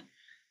first one.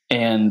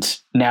 And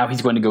now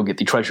he's going to go get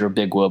the treasure of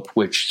Big Whoop,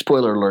 which,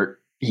 spoiler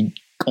alert, he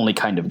only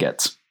kind of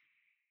gets.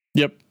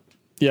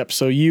 Yep.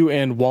 So you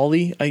and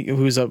Wally,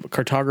 who's a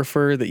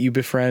cartographer that you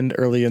befriend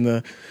early in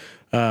the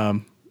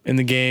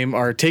game,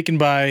 are taken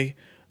by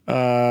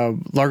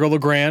Largo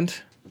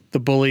Legrand, the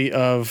bully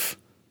of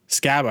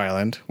Scab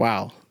Island.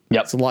 Wow.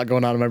 Yep. There's a lot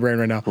going on in my brain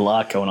right now. A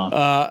lot going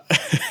on.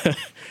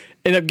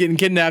 End up getting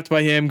kidnapped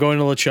by him, going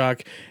to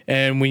LeChuck,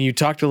 and when you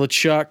talk to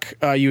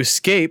LeChuck, you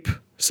escape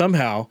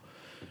somehow,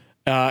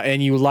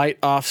 and you light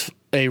off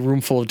a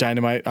room full of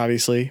dynamite,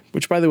 obviously.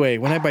 Which, by the way,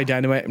 when I buy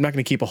dynamite, I'm not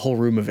going to keep a whole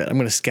room of it. I'm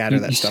going to scatter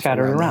that stuff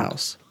around the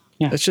house.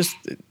 Yeah. It's just,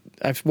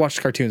 I've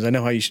watched cartoons. I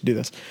know how you should do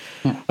this.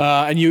 Yeah.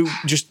 And you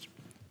just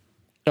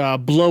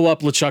blow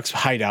up LeChuck's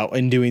hideout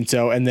in doing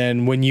so, and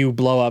then when you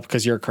blow up,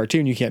 because you're a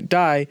cartoon, you can't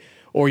die,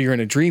 or you're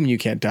in a dream, you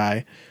can't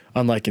die,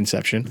 unlike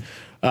Inception.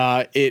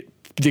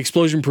 The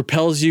explosion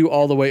propels you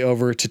all the way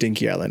over to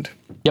Dinky Island.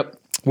 Yep.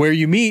 Where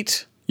you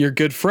meet your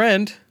good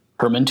friend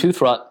Herman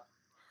Toothrot.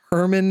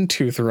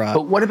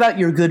 But what about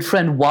your good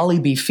friend Wally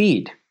B.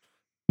 Feed?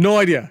 No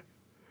idea.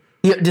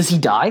 Yeah, does he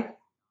die?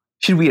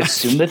 Should we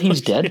assume that he's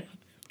dead?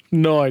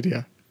 No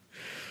idea.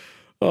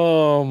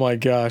 Oh my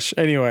gosh.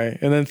 Anyway,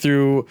 and then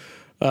through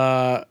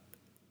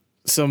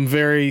some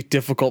very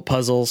difficult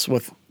puzzles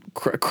with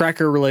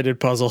cracker-related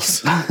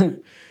puzzles,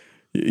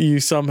 you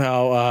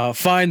somehow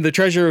find the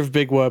treasure of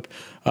Big Whoop.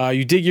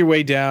 You dig your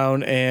way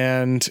down,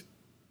 and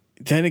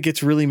then it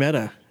gets really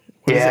meta.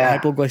 What is it?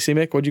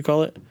 Hypoglycemic? What'd you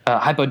call it?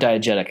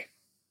 Hypodiegetic.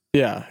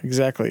 Yeah,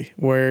 exactly.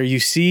 Where you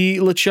see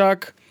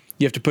LeChuck,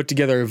 you have to put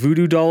together a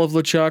voodoo doll of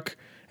LeChuck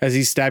as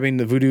he's stabbing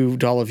the voodoo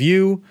doll of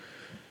you.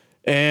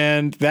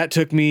 And that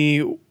took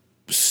me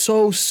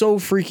so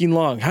freaking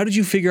long. How did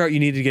you figure out you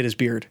needed to get his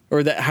beard?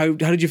 Or how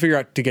did you figure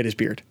out to get his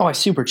beard? Oh, I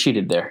super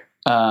cheated there.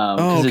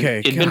 Okay.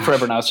 It'd been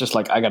forever, and I was just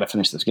like, I got to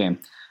finish this game.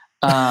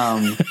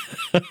 The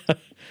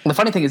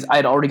funny thing is, I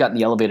had already gotten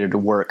the elevator to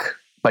work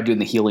by doing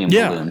the helium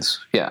balloons.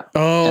 Yeah.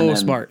 Oh,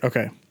 smart.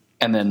 Okay.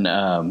 And then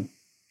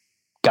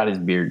got his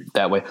beard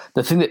that way.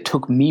 The thing that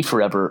took me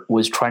forever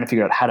was trying to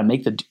figure out how to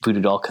make the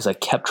voodoo doll, because I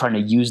kept trying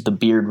to use the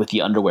beard with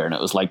the underwear, and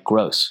it was like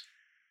gross.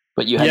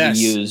 But you had to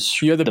use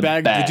the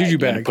bag, the juju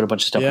bag. Put a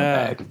bunch of stuff in the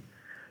bag.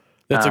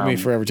 That took me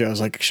forever too. I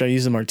was like, should I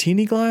use the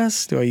martini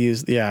glass? Do I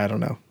use? Yeah, I don't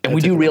know. And we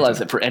do realize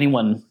that for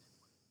anyone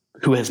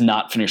who has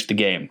not finished the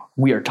game,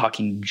 we are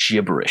talking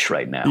gibberish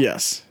right now.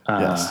 Yes.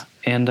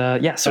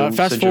 So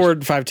fast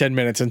forward 5-10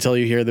 minutes until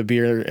you hear the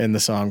beer in the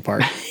song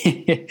part.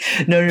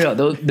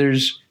 No.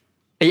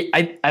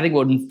 I think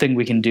one thing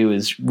we can do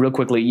is real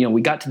quickly,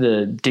 we got to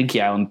the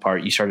Dinky Island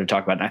part you started to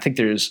talk about, and I think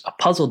there's a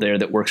puzzle there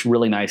that works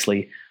really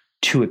nicely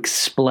to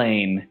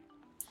explain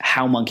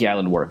how Monkey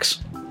Island works.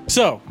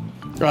 So,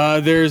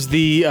 there's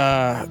the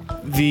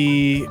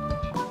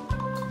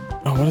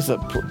what is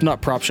that?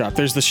 Not prop shop.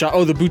 There's the shop.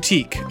 Oh, the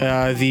boutique.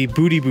 The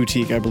Booty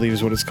Boutique, I believe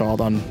is what it's called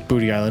on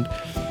Booty Island.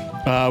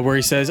 Where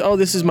he says, oh,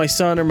 this is my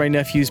son or my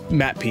nephew's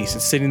mat piece.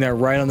 It's sitting there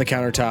right on the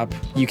countertop.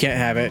 You can't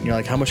have it. And you're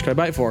like, how much can I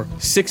buy it for?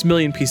 6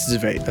 million pieces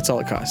of 8. That's all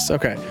it costs.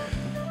 Okay.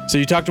 So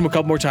you talk to him a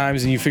couple more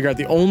times and you figure out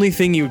the only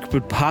thing you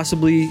could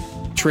possibly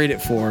trade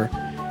it for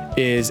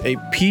is a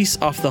piece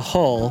off the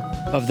hull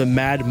of the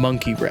Mad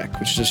Monkey wreck,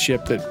 which is a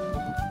ship that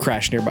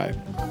crashed nearby.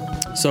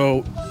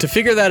 So to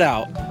figure that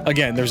out,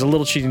 again, there's a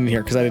little cheating in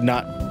here because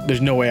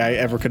there's no way I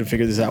ever could have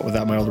figured this out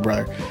without my older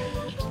brother.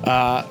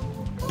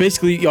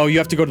 basically, you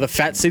have to go to the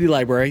Fat City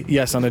Library.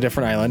 Yes, on a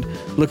different island.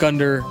 Look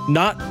under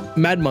not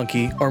Mad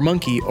Monkey or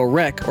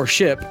Wreck or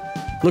Ship.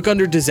 Look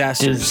under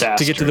disasters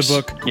to get to the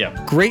book. Yeah.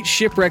 Great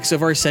Shipwrecks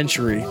of Our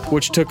Century,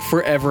 which took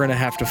forever and a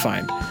half to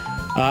find.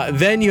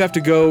 Then you have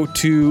to go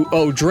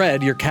to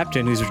Dread, your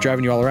captain who's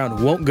driving you all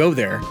around. Won't go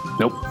there.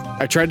 Nope.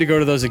 I tried to go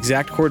to those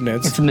exact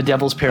coordinates. It's in the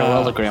Devil's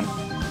Parallelogram.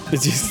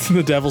 It's used in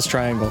the Devil's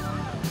Triangle.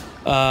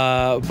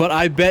 But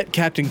I bet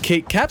Captain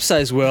Kate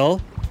Capsize will,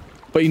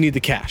 but you need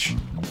the cash.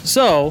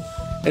 So,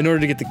 in order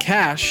to get the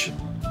cash,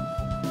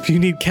 you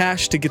need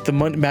cash to get the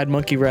Mad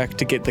Monkey Wreck,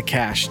 to get the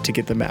cash to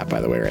get the map,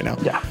 by the way, right now.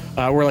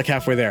 Yeah. We're like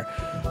halfway there.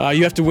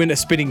 You have to win a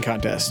spitting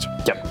contest.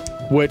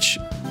 Yep. Which,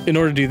 in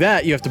order to do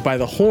that, you have to buy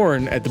the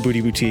horn at the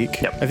Booty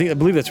Boutique. Yep. I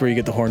believe that's where you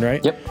get the horn,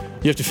 right? Yep.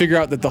 You have to figure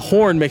out that the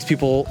horn makes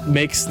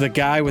the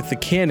guy with the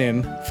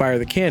cannon fire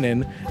the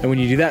cannon, and when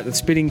you do that, the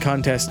spitting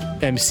contest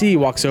MC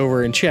walks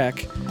over and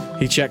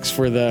he checks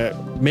for the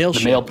mail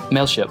ship.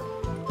 Mail ship.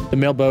 The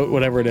mailboat,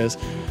 whatever it is.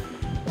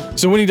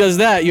 So when he does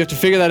that, you have to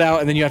figure that out,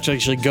 and then you have to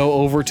actually go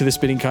over to the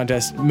spitting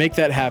contest, make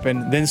that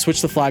happen, then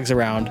switch the flags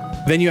around.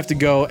 Then you have to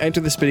go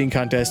enter the spitting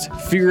contest,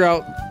 figure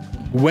out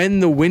when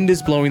the wind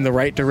is blowing the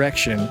right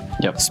direction,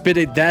 spit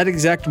at that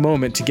exact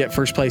moment to get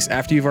first place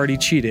after you've already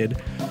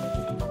cheated.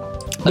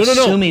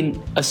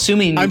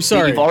 Assuming I'm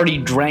sorry. that you've already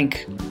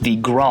drank the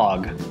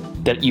grog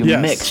that you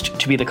mixed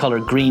to be the color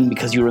green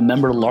because you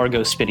remember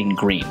Largo spitting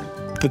green.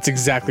 That's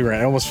exactly right.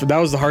 That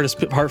was the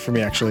hardest part for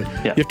me, actually.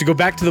 Yeah. You have to go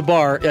back to the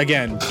bar,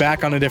 again,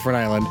 back on a different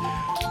island.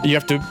 You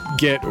have to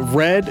get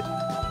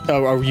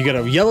you get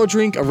a yellow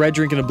drink, a red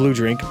drink, and a blue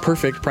drink.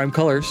 Perfect, prime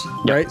colors,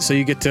 right? So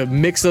you get to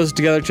mix those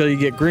together until you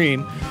get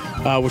green,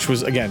 which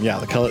was, again,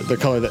 the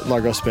color that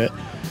Largo spit.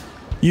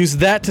 Use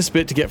that to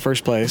spit to get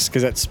first place,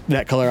 because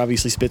that color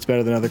obviously spits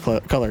better than other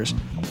colors.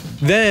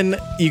 Then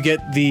you get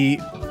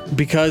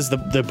because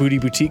the Booty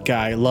Boutique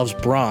guy loves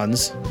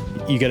bronze,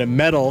 you get a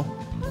medal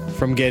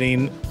from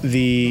getting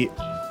the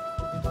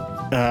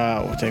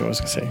what was I going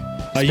to say?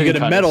 You get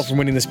a medal from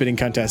winning the spitting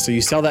contest. So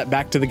you sell that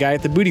back to the guy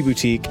at the Booty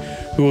Boutique,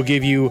 who will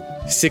give you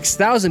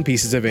 6,000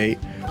 pieces of 8,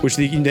 which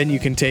then you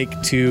can take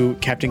to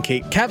Captain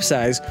Kate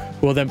Capsize,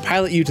 who will then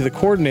pilot you to the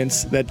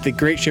coordinates that the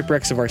Great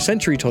Shipwrecks of Our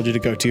Century told you to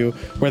go to,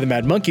 where the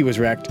Mad Monkey was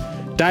wrecked.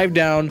 Dive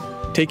down,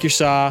 take your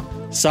saw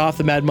off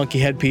the Mad Monkey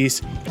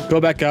headpiece,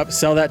 go back up,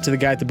 sell that to the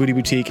guy at the Booty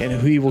Boutique,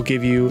 and he will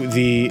give you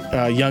the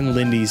Young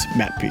Lindy's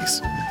map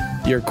piece.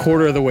 You're a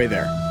quarter of the way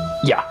there.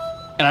 Yeah.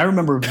 And I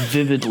remember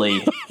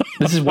vividly,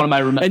 this is one of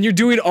my... And you're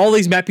doing all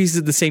these map pieces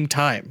at the same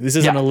time. This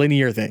isn't a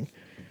linear thing.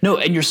 No,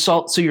 and you're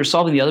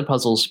solving the other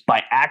puzzles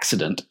by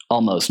accident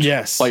almost.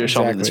 Yes, while you're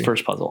solving this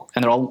first puzzle,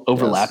 and they're all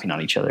overlapping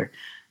on each other.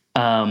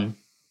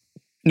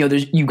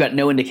 You've got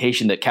no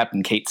indication that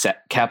Captain Kate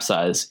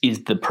Capsize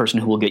is the person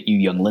who will get you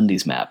Young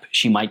Lindy's map.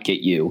 She might get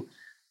you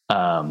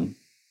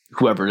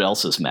whoever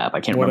else's map.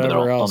 I can't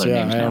remember all their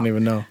names now. I don't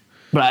even know.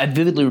 But I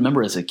vividly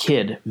remember as a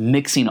kid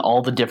mixing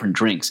all the different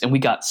drinks, and we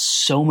got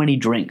so many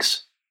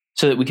drinks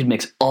so that we could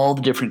mix all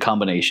the different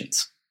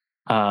combinations.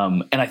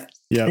 And I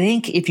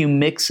think if you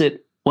mix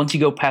it, once you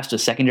go past a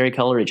secondary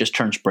color, it just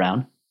turns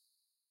brown.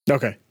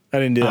 Okay. I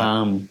didn't do that.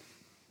 I don't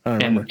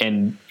remember.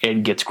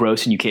 And gets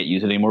gross and you can't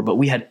use it anymore. But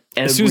we had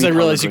as soon as I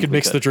realized you could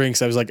mix the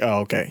drinks, I was like, oh,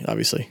 okay,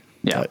 obviously.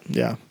 Yeah. But,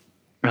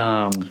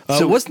 yeah.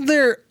 So wasn't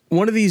there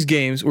one of these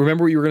games,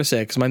 remember what you were going to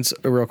say, because mine's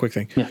a real quick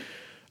thing. Yeah.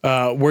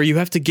 Where you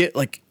have to get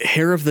like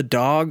hair of the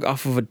dog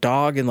off of a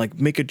dog and like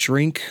make a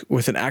drink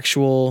with an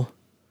actual.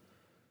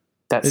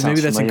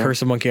 Maybe that's in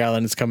Curse of Monkey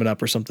Island. It's coming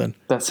up or something.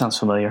 That sounds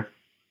familiar.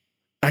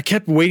 I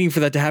kept waiting for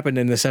that to happen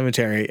in the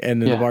cemetery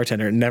and in the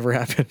bartender. It never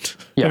happened.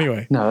 Yeah.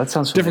 Anyway, no, that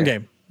sounds familiar.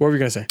 Different game. What were you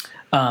gonna say?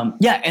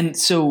 And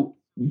so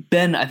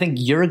Ben, I think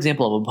your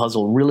example of a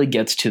puzzle really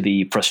gets to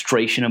the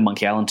frustration of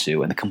Monkey Island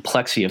 2 and the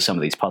complexity of some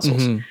of these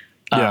puzzles.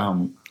 Mm-hmm. Yeah.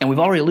 And we've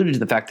already alluded to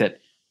the fact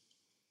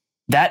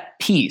that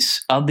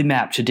piece of the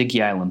map to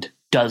Dinky Island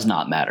does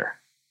not matter.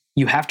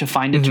 You have to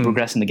find it to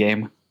progress in the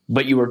game,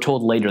 but you were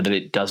told later that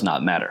it does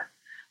not matter.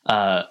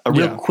 A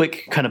real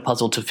quick kind of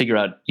puzzle to figure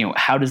out,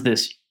 how does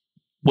this,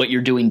 what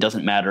you're doing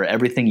doesn't matter.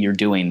 Everything you're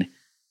doing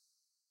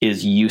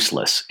is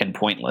useless and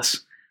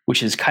pointless,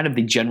 which is kind of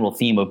the general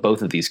theme of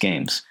both of these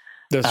games.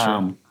 That's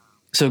true.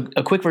 So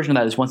a quick version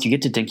of that is once you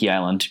get to Dinky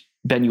Island,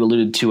 Ben, you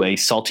alluded to a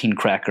saltine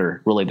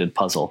cracker related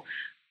puzzle.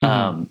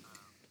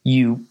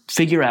 You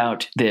figure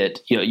out that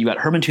you got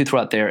Herman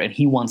Toothrow out there, and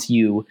he wants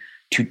you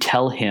to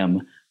tell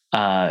him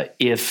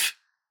if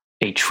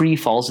a tree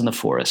falls in the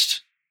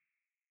forest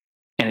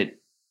and it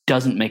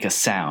doesn't make a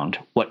sound,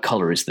 what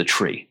color is the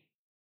tree?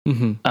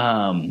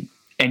 And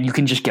you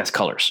can just guess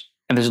colors.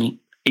 And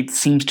it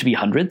seems to be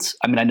hundreds.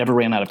 I mean, I never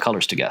ran out of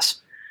colors to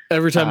guess.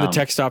 Every time the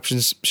text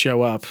options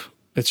show up,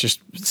 it's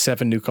just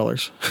 7 new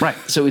colors. Right.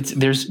 So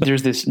there's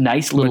this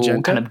nice little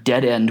Magenta? kind of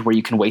dead end where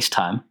you can waste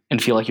time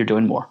and feel like you're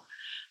doing more.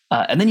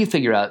 And then you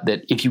figure out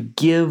that if you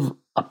give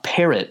a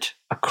parrot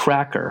a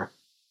cracker,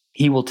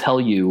 he will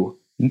tell you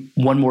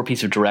one more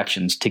piece of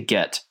directions to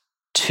get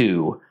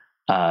to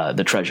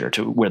the treasure,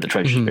 to where the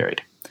treasure is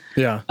buried.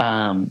 Yeah.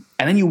 And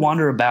then you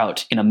wander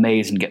about in a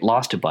maze and get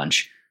lost a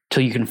bunch.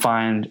 till you can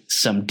find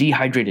some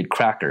dehydrated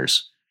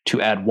crackers to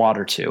add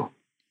water to.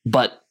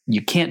 But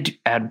you can't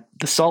add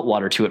the salt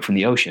water to it from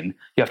the ocean.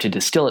 You have to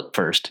distill it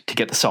first to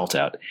get the salt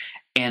out.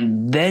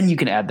 And then you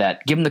can add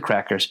that, give them the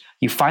crackers.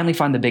 You finally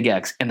find the Big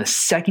X. And the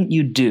second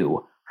you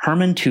do,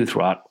 Herman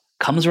Toothrot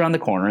comes around the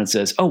corner and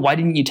says, "Oh, why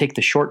didn't you take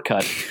the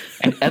shortcut?"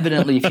 And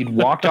evidently, if you'd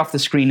walked off the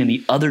screen in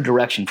the other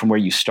direction from where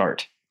you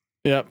start,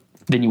 then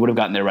you would have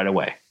gotten there right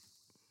away.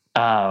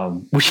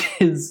 Which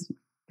is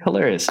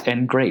hilarious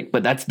and great.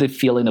 But that's the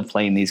feeling of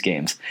playing these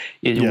games.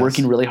 You're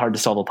working really hard to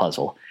solve a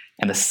puzzle.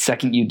 And the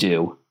second you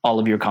do, all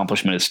of your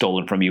accomplishment is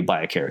stolen from you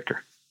by a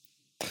character.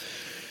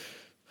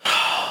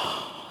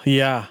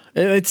 Yeah,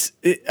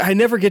 I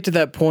never get to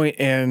that point,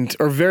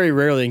 or very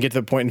rarely get to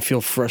the point and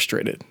feel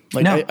frustrated.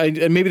 Like, no.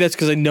 And maybe that's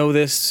because I know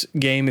this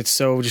game. It's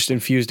so just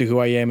infused to who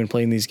I am in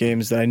playing these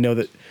games that I know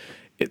that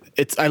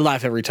I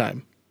laugh every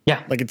time.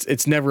 Yeah, like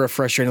it's never a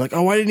frustrating. Like,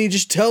 oh, why didn't he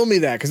just tell me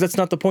that? Because that's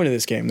not the point of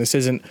this game. This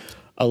isn't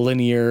a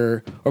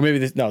linear, or maybe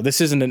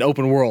this isn't an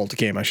open world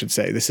game. I should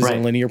say this is a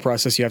linear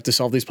process. You have to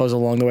solve these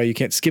puzzles along the way. You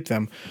can't skip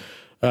them.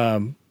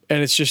 And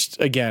it's just,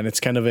 again,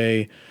 it's kind of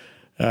a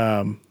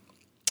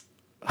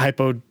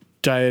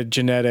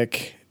diagenics.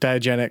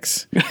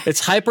 It's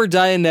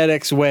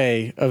hyper-Dianetics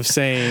way of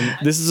saying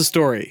this is a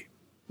story.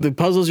 The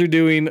puzzles you're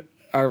doing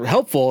are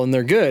helpful and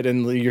they're good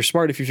and you're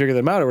smart if you figure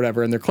them out or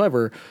whatever, and they're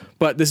clever.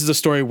 But this is a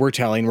story we're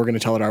telling. We're going to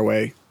tell it our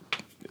way.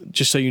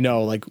 Just so you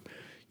know, like,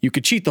 you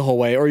could cheat the whole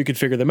way or you could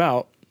figure them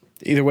out.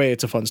 Either way,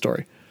 it's a fun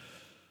story.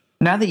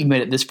 Now that you've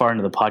made it this far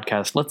into the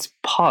podcast, let's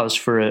pause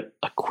for a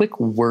quick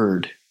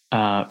word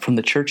from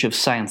the Church of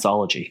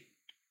Scienceology.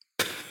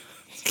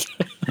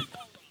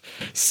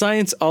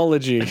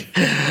 Scienceology.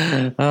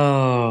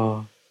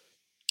 Oh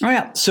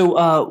yeah.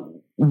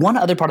 So one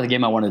other part of the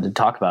game I wanted to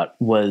talk about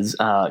was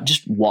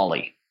just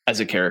Wally as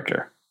a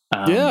character.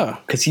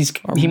 Because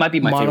he might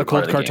be my favorite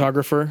part of the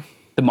cartographer. Game.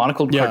 The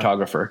monocled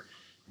cartographer.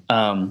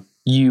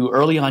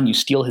 Early on you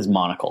steal his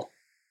monocle,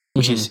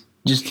 which is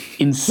just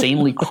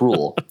insanely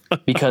cruel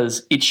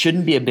because it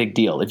shouldn't be a big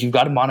deal. If you've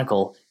got a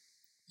monocle,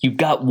 you've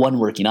got one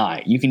working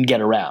eye. You can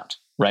get around,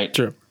 right?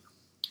 True.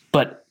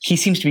 But he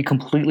seems to be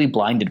completely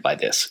blinded by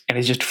this and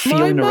is just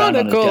feeling around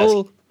on his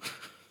desk.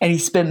 And he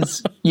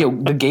spends,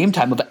 the game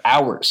time of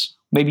hours,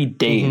 maybe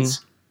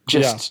days,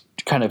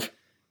 kind of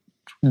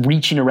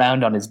reaching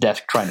around on his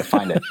desk trying to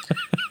find it.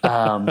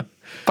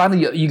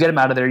 Finally, you get him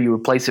out of there. You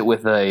replace it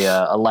with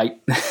a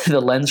light, the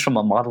lens from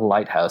a model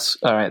lighthouse.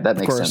 All right, that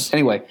makes sense.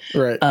 Anyway,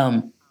 right.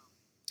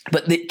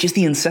 But just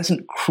the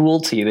incessant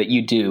cruelty that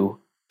you do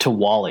to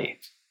Wally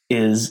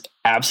is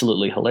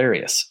absolutely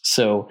hilarious.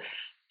 So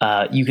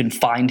you can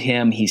find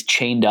him. He's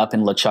chained up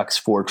in LeChuck's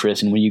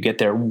fortress. And when you get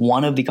there,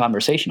 one of the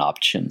conversation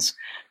options,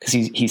 because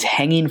he's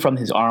hanging from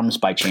his arms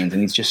by chains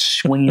and he's just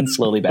swinging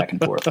slowly back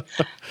and forth.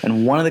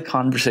 And one of the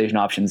conversation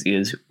options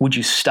is, would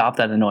you stop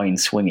that annoying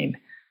swinging?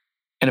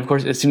 And of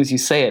course, as soon as you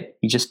say it,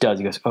 he just does.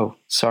 He goes, "Oh,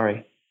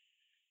 sorry."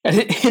 And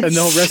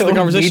the rest of the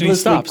conversation he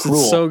stops. Cruel.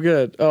 It's so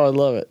good. Oh, I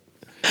love it.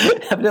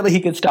 Evidently,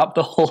 he could stop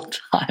the whole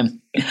time.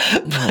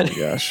 Oh my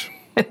gosh.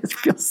 It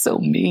feels so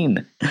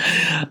mean.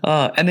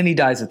 And then he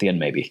dies at the end,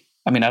 maybe.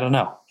 I mean, I don't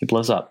know. He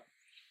blows up.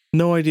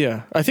 No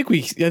idea. I think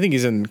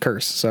he's in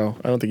Curse, so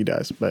I don't think he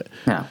dies. But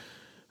yeah.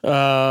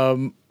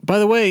 By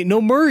the way,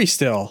 no Murray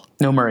still.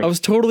 No Murray. I was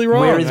totally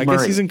wrong. Where is Murray?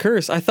 Guess he's in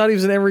Curse. I thought he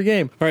was in every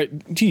game. All right.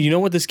 Gee, you know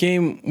what this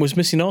game was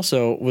missing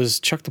also was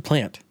Chuck the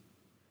Plant.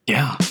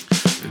 Yeah.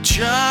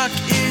 Chuck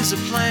is a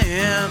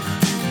plant,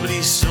 but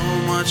he's so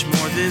much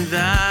more than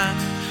that.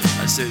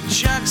 I said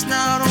Chuck's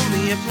not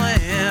only a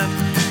plant,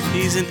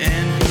 he's an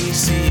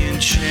NPC in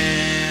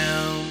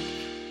Champ.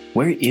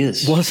 Where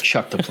is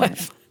Chuck the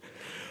Plant?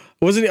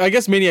 Wasn't I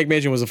guess Maniac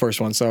Mansion was the first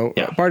one, so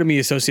part of me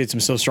associates him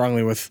so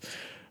strongly with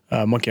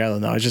Monkey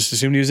Island now. I just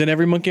assumed he was in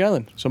every Monkey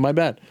Island, so my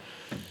bad.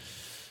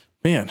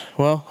 Man,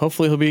 well,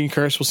 hopefully he'll be in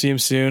Curse. We'll see him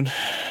soon.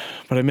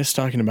 But I miss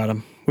talking about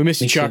him. We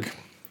miss you, Chuck.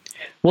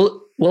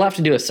 Well, we'll have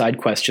to do a side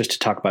quest just to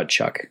talk about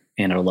Chuck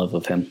and our love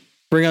of him.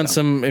 Bring on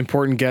some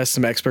important guests,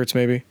 some experts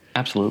maybe.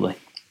 Absolutely.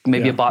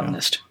 Maybe a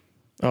botanist.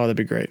 Yeah. Oh, that'd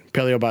be great.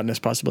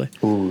 Paleobotanist possibly.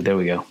 Ooh, there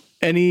we go.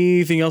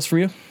 Anything else from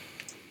you?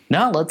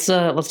 No, let's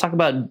talk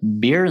about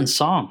beer and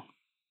song.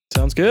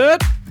 Sounds good.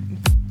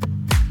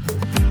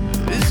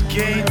 This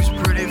game's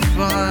pretty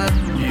fun,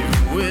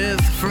 even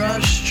with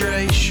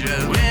frustration.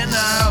 When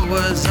I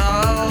was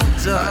all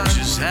done, I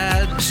just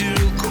had to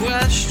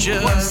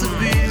question, what's the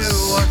beer,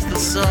 what's the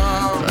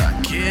song?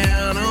 I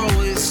can't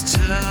always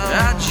tell.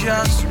 I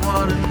just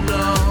wanna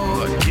know,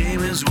 what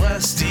game is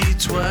Westy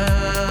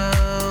 12?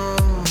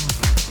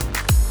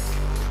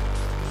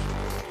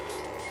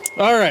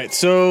 All right,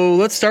 so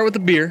let's start with the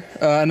beer,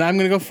 and I'm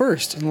going to go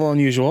first. A little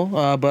unusual,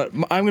 but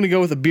I'm going to go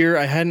with a beer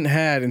I hadn't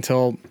had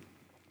until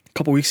a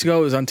couple weeks ago.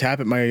 It was on tap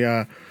at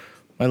my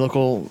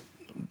local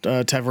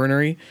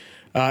tavernery,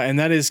 and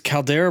that is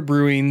Caldera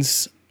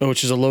Brewing's,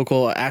 which is a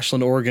local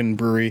Ashland, Oregon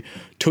brewery,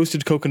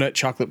 Toasted Coconut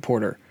Chocolate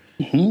Porter.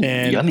 Mm-hmm.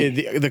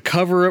 And the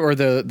cover or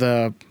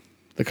the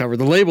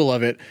label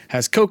of it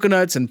has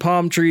coconuts and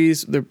palm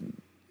trees. They're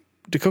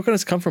do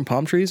coconuts come from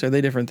palm trees? Are they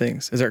different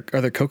things? Are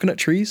there coconut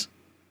trees?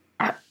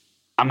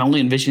 I'm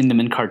only envisioning them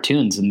in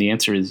cartoons, and the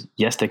answer is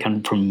yes, they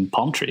come from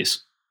palm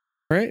trees.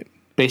 Right.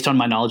 Based on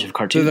my knowledge of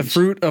cartoons. So the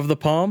fruit of the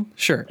palm?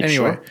 Sure.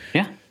 Anyway. Sure.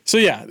 Yeah. So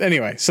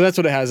anyway, so that's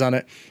what it has on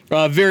it.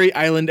 Very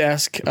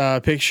island-esque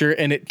picture,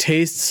 and it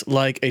tastes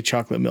like a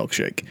chocolate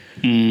milkshake.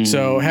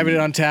 So having it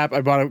on tap,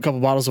 I bought a couple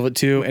bottles of it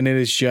too, and it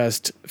is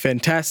just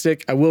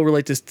fantastic. I will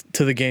relate this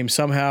to the game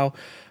somehow,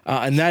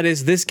 and that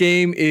is this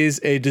game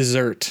is a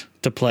dessert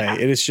to play.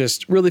 It is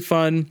just really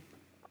fun.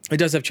 It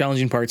does have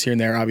challenging parts here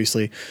and there,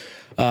 obviously,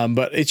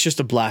 but it's just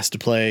a blast to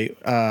play.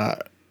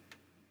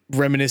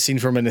 Reminiscing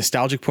from a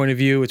nostalgic point of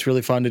view, it's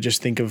really fun to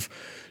just think of,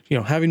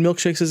 having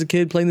milkshakes as a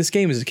kid, playing this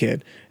game as a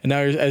kid. And now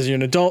as you're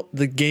an adult,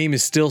 the game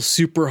is still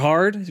super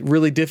hard,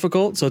 really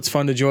difficult. So it's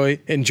fun to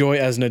enjoy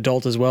as an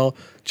adult as well.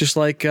 Just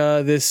like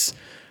this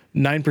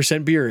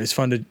 9% beer is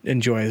fun to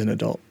enjoy as an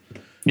adult.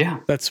 Yeah.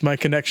 That's my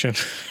connection.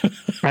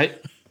 Right.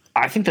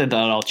 I think that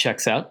all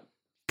checks out.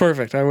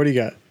 Perfect. All right, what do you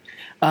got?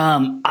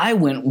 I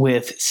went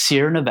with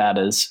Sierra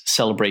Nevada's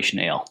Celebration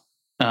Ale.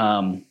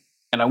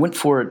 And I went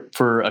for it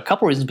for a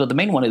couple reasons, but the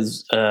main one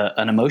is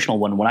an emotional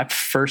one. When I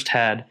first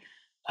had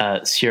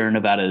Sierra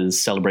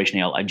Nevada's Celebration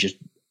Ale,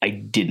 I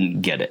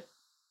didn't get it.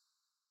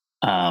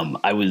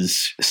 I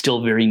was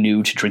still very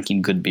new to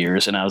drinking good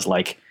beers, and I was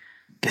like,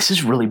 this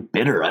is really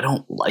bitter. I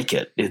don't like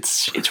it.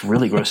 It's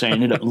really gross. And I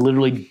ended up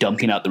literally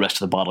dumping out the rest of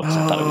the bottle because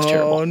I thought it was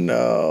terrible. Oh,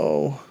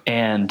 no.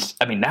 And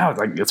I mean, now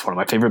it's one of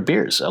my favorite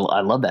beers.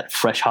 I love that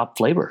fresh hop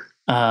flavor.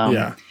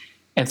 Yeah.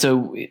 And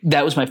so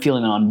that was my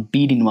feeling on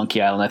beating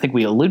Monkey Island. I think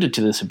we alluded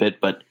to this a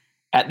bit, but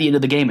at the end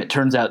of the game, it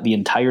turns out the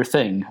entire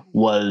thing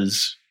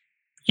was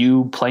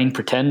you playing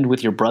pretend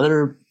with your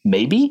brother,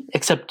 maybe,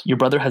 except your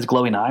brother has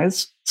glowing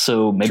eyes,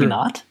 so maybe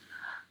not.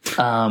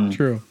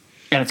 True.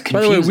 And it's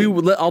confusing.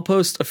 By the way, I'll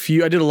post a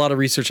few. I did a lot of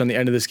research on the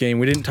end of this game.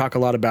 We didn't talk a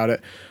lot about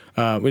it.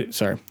 I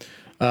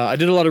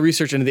did a lot of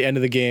research into the end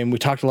of the game. We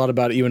talked a lot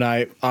about it, you and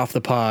I, off the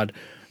pod,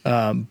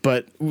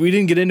 but we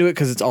didn't get into it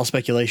because it's all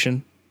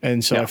speculation.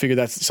 And so I figured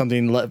that's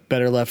something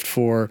better left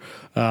for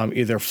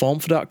either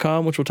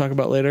FOMF.com, which we'll talk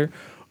about later,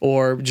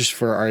 or just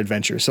for our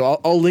adventure.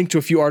 So I'll link to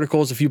a few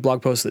articles, a few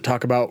blog posts that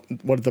talk about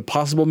what are the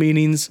possible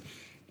meanings,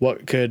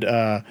 what could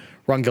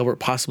Ron Gilbert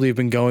possibly have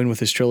been going with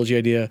his trilogy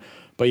idea.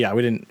 But yeah,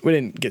 we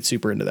didn't get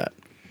super into that.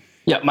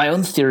 Yeah, my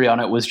own theory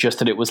on it was just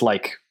that it was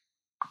like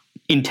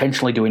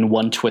intentionally doing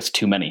one twist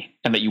too many,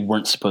 and that you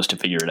weren't supposed to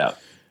figure it out.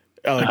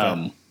 I like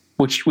that.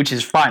 Which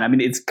is fine. I mean,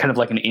 it's kind of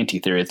like an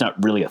anti-theory. It's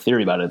not really a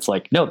theory about it. It's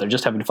like, no, they're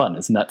just having fun.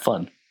 Isn't that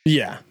fun?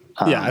 Yeah.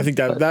 I think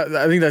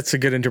I think that's a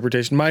good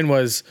interpretation. Mine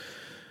was,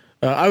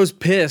 I was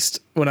pissed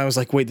when I was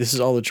like, wait, this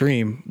is all a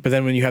dream. But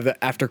then when you have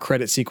the after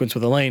credit sequence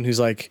with Elaine, who's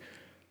like,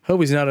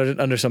 hope he's not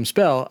under some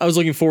spell. I was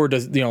looking forward to,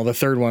 the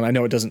third one. I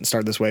know it doesn't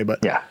start this way,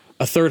 but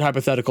a third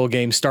hypothetical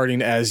game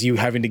starting as you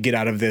having to get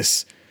out of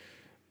this,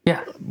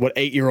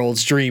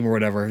 8-year-old's dream or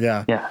whatever.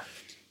 Yeah. Yeah.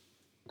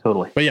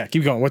 Totally. But yeah,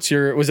 keep going. Was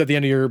that the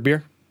end of your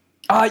beer?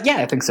 Yeah,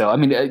 I think so. I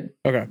mean,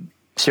 okay.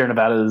 Sierra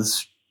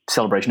Nevada's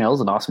Celebration Ale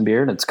is an awesome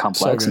beer, and it's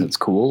complex and it's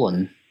cool,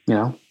 and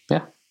yeah.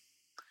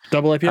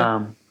 Double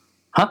IPA?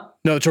 Huh?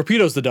 No, the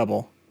Torpedo's the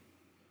double.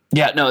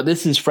 Yeah, no,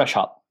 this is fresh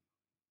hop.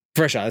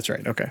 Fresh hop, that's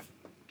right. Okay,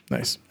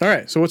 nice. All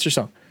right, so what's your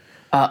song?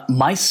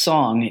 My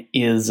song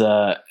is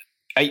I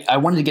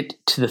wanted to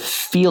get to the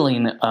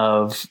feeling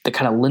of the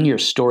kind of linear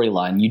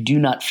storyline. You do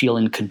not feel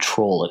in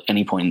control at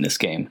any point in this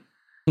game.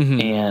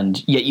 Mm-hmm.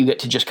 And yet you get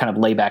to just kind of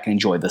lay back and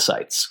enjoy the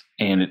sights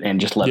and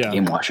just let the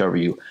game wash over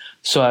you.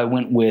 So I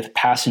went with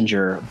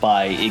Passenger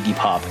by Iggy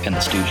Pop and the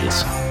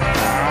Stooges. I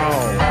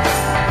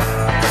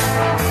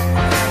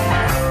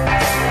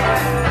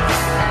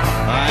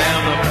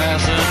am the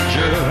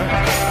passenger,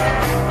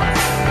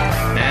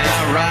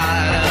 and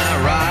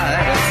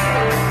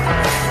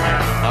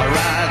I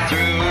ride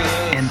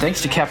through. And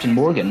thanks to Captain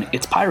Morgan,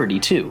 it's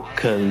piratey too,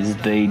 because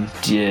they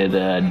did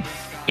an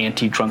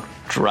anti-drunk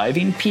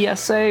driving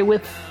PSA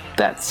with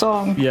that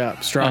song. Yeah,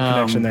 strong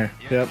connection there.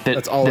 Yep,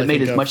 that's all. That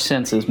made as much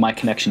sense as my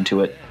connection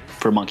to it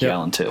for Monkey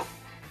Island 2.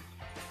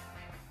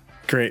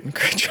 Great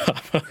job.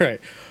 All right,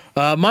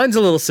 mine's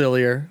a little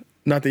sillier.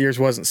 Not that yours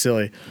wasn't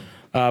silly,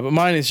 but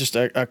mine is just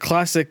a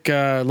classic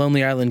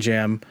Lonely Island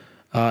jam,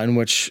 in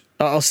which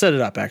I'll set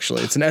it up.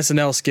 Actually, it's an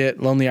SNL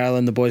skit. Lonely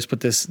Island. The boys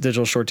put this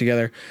digital short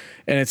together,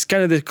 and it's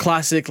kind of the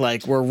classic,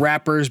 like, we're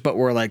rappers, but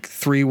we're like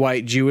 3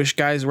 white Jewish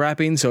guys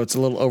rapping, so it's a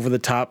little over the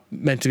top,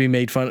 meant to be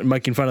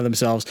making fun of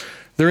themselves.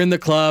 They're in the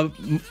club.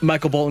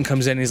 Michael Bolton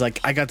comes in, and he's like,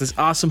 I got this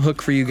awesome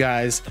hook for you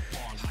guys.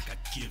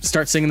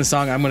 Start singing the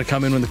song. I'm going to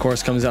come in when the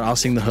chorus comes out. I'll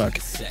sing the hook.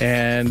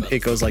 And it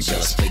goes like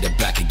this.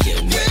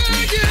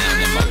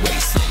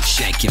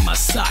 Shank in my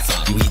sock.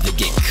 You either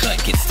get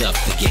cut, get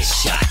stuffed, or get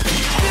shot.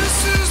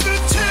 This is the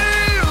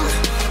tale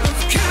of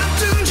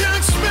Captain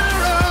Jack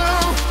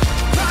Sparrow,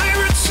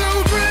 pirate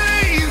so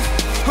brave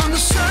on the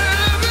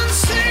 7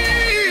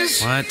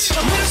 seas. What?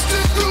 A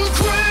mystical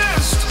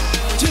quest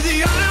to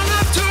the island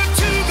of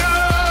Tortuga,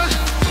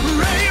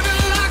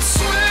 raving like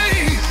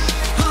sway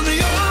on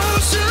the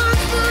ocean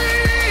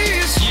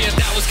breeze. Yeah,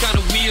 that was kind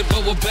of weird,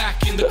 but we're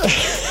back in the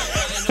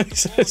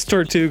says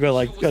Tortuga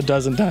like a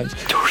dozen times.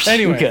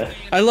 Anyway,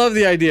 I love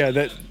the idea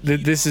that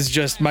this is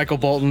just Michael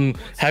Bolton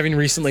having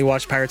recently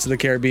watched Pirates of the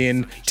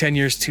Caribbean 10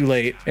 years too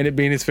late and it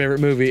being his favorite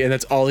movie, and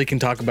that's all he can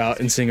talk about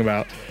and sing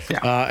about.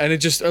 Yeah. And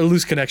it's just a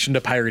loose connection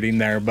to pirating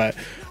there, but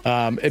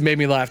it made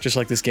me laugh just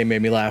like this game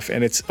made me laugh,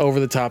 and it's over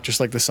the top just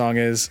like the song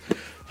is.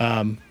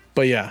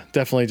 But yeah,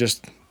 definitely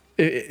just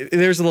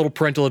there's a little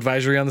parental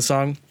advisory on the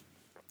song.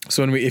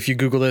 So if you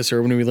Google this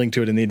or when we link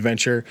to it in the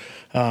adventure,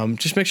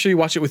 just make sure you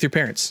watch it with your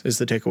parents is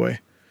the takeaway.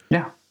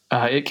 Yeah.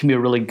 It can be a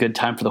really good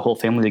time for the whole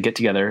family to get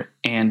together.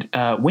 And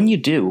when you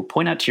do,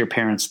 point out to your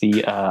parents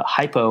the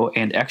hypo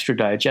and extra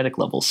diegetic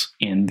levels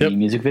in the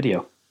music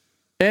video.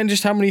 And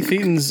just how many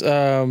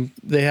thetans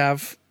they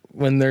have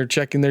when they're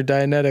checking their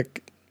Dianetic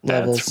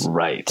levels. That's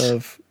right.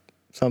 Of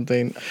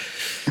something.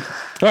 All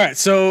right.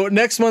 So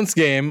next month's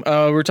game,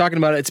 we're talking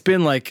about it. It's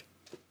been like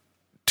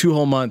 2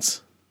 whole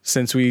months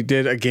since we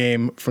did a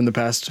game from the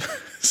past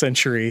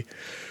century.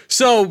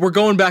 So we're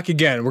going back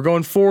again. We're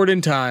going forward in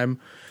time.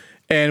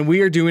 And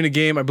we are doing a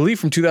game, I believe,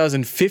 from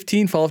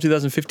 2015, fall of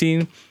 2015,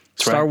 That's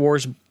Star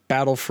Wars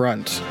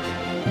Battlefront.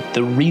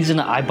 The reason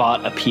I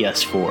bought a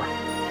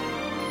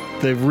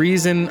PS4. The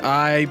reason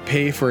I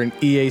pay for an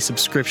EA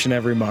subscription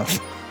every month.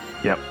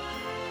 Yep.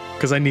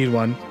 Because I need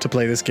one to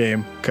play this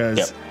game,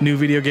 because new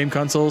video game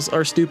consoles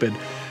are stupid.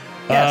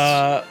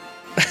 Yes.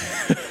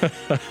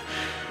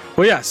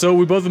 Well, yeah, so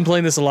we've both been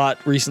playing this a lot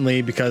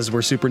recently because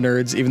we're super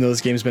nerds, even though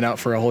this game's been out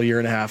for a whole year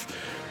and a half.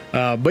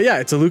 But yeah,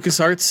 it's a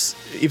LucasArts.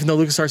 Even though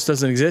LucasArts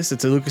doesn't exist,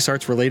 it's a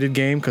LucasArts related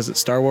game because it's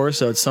Star Wars.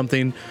 So it's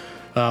something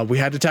we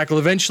had to tackle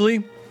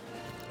eventually.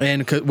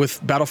 And with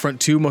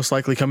Battlefront 2 most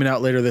likely coming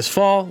out later this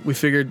fall, we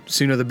figured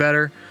sooner the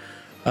better.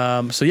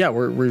 So yeah,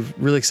 we're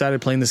really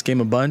excited playing this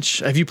game a bunch.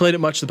 Have you played it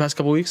much the past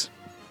couple weeks?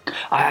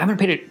 I haven't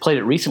played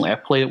it recently. I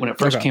played it when it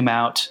first came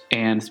out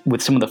and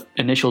with some of the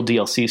initial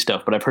DLC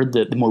stuff, but I've heard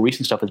that the more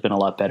recent stuff has been a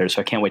lot better,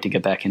 so I can't wait to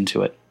get back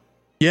into it.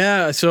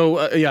 Yeah, so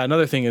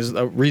another thing is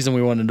a reason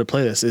we wanted to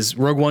play this is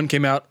Rogue One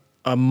came out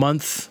a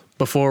month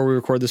before we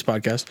record this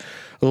podcast,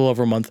 a little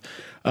over a month.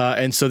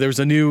 And so there's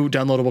a new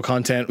downloadable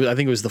content. I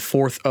think it was the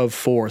 4th of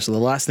 4. So the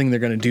last thing they're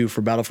going to do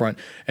for Battlefront,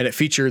 and it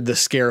featured the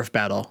Scarif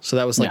battle. So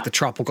that was like the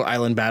tropical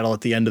island battle at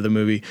the end of the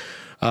movie.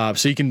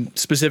 So you can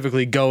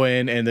specifically go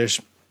in and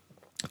there's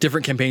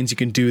different campaigns you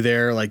can do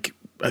there. Like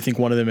I think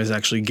one of them is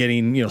actually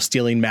getting,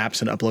 stealing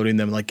maps and uploading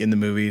them like in the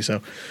movie. So,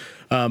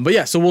 but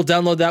yeah, so we'll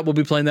download that. We'll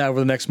be playing that over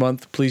the next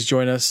month. Please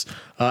join us.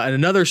 And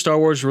another Star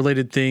Wars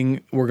related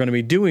thing we're going to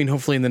be doing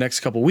hopefully in the next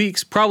couple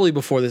weeks, probably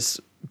before this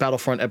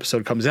Battlefront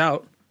episode comes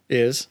out,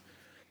 is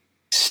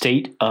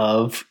State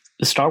of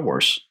the Star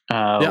Wars.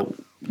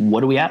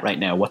 What are we at right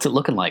now? What's it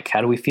looking like?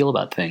 How do we feel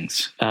about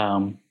things?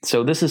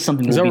 So this is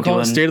something we'll be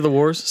doing. State of the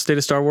Wars? State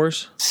of Star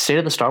Wars? State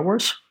of the Star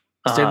Wars?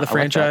 State of the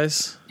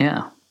franchise?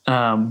 Like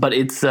but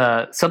it's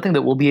something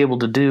that we'll be able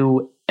to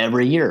do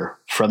every year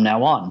from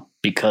now on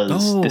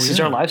because this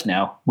is our lives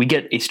now. We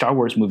get a Star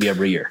Wars movie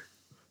every year.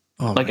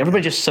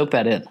 Everybody just soak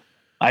that in.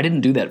 I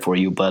didn't do that for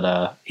you,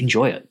 but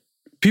enjoy it.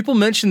 People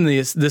mention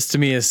this to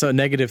me as a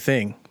negative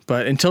thing,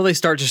 but until they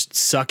start just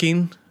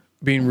sucking,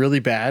 being really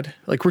bad,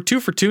 like we're 2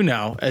 for 2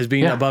 now as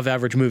being above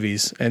average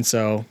movies. And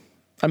so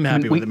I'm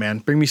happy with it, man.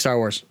 Bring me Star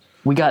Wars.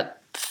 We got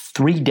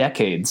 3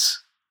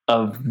 decades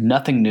of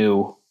nothing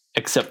new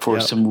except for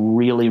some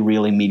really,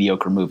 really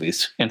mediocre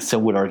movies, and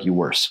some would argue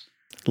worse.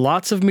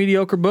 Lots of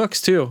mediocre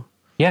books, too.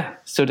 Yeah,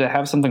 so to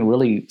have something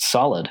really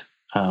solid,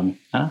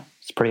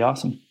 it's pretty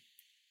awesome.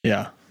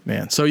 Yeah,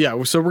 man. So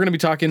we're going to be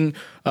talking,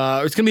 it's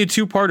going to be a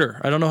 2-parter.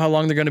 I don't know how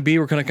long they're going to be.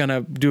 We're going to kind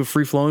of do a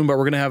free-flowing, but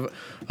we're going to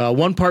have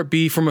one part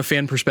B from a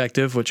fan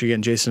perspective, which,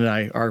 again, Jason and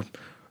I are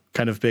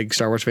kind of big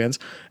Star Wars fans.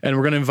 And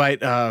we're going to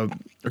invite a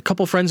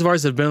couple friends of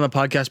ours that have been on the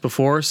podcast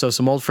before, so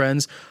some old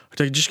friends,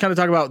 to just kind of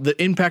talk about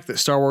the impact that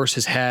Star Wars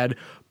has had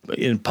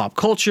in pop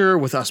culture,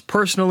 with us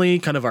personally,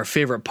 kind of our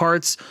favorite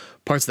parts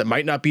that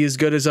might not be as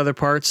good as other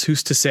parts.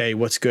 Who's to say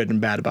what's good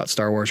and bad about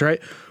Star Wars, right?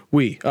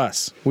 We are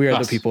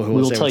the people who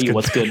will tell you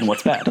what's good and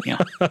what's bad. Yeah.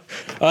 Then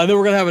we're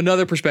going to have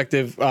another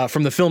perspective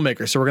from the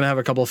filmmaker. So we're going to have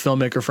a couple of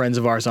filmmaker friends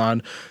of ours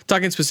on,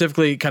 talking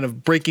specifically kind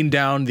of breaking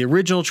down the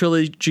original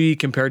trilogy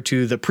compared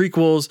to the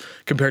prequels,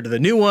 compared to the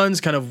new ones,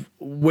 kind of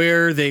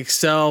where they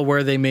excel,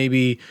 where they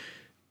maybe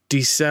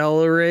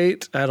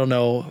decelerate. I don't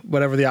know,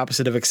 whatever the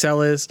opposite of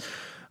excel is.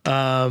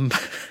 And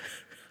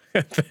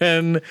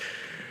then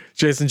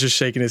Jason's just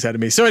shaking his head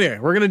at me. So anyway,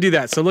 we're going to do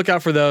that. So look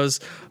out for those.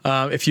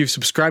 If you've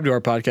subscribed to our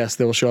podcast,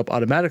 they will show up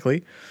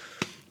automatically.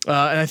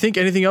 And I think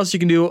anything else you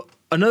can do.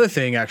 Another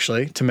thing,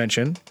 actually, to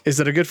mention is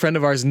that a good friend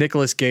of ours,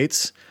 Nicholas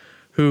Gates,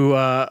 who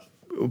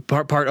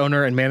part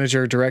owner and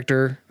manager,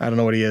 director, I don't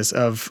know what he is,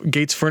 of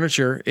Gates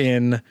Furniture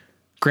in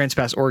Grants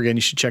Pass, Oregon.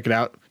 You should check it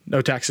out.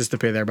 No taxes to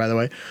pay there, by the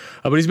way.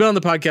 But he's been on the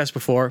podcast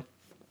before.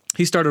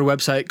 He started a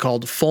website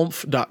called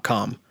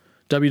folmf.com.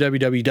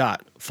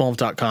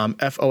 www.folmf.com,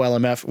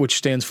 FOLMF, which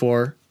stands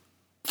for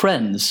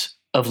Friends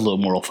of Low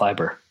Moral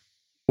Fiber.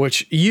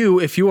 which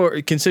if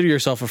you consider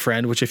yourself a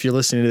friend, which if you're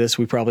listening to this,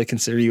 we probably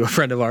consider you a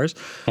friend of ours.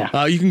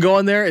 Yeah. You can go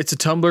on there. It's a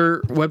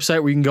Tumblr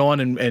website where you can go on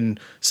and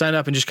sign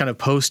up and just kind of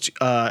post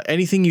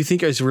anything you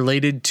think is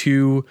related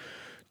to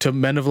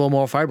Men of Low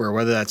Moral Fiber,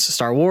 whether that's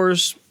Star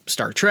Wars,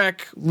 Star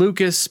Trek,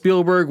 Lucas,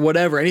 Spielberg,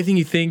 whatever, anything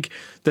you think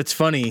that's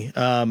funny.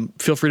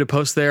 Feel free to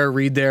post there,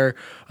 read there.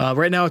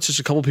 Right now, it's just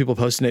a couple people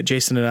posting it.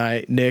 Jason and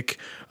I, Nick,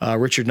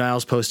 Richard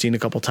Niles posting a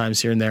couple times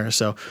here and there.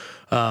 So,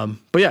 but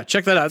yeah,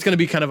 check that out. It's going to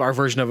be kind of our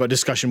version of a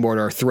discussion board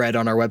or a thread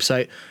on our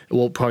website.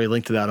 We'll probably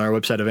link to that on our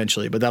website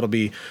eventually, but that'll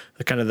be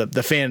kind of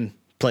the fan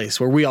place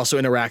where we also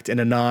interact in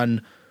a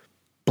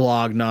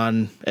non-blog,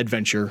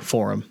 non-adventure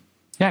forum.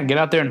 Yeah, get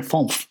out there and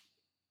fumf.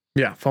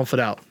 Yeah, fumf it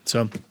out.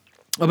 So,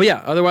 but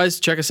yeah, otherwise,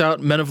 check us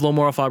out,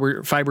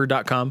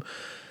 menoflowmoralfiber.com.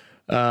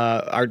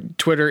 Our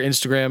Twitter,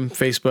 Instagram,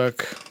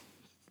 Facebook,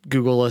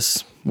 Google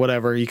us,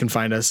 whatever. You can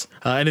find us.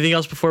 Anything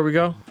else before we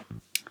go?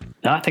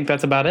 No, I think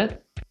that's about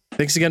it.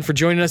 Thanks again for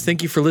joining us.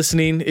 Thank you for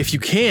listening. If you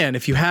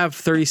have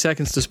 30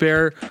 seconds to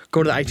spare,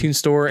 go to the iTunes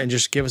store and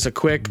just give us a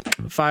quick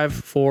 5,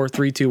 4,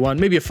 3, 2, 1,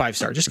 maybe a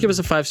 5-star. Just give us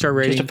a 5-star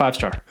rating. Just a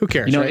 5-star. Who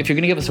cares? If you're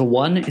going to give us a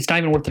 1, it's not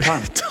even worth the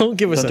time. Don't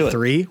give us a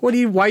 3.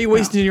 Why are you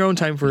wasting your own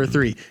time for a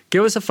 3?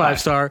 Give us a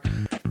 5-star.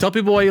 Tell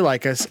people why you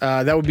like us.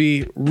 That would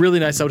be really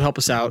nice. That would help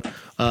us out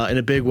in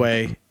a big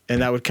way.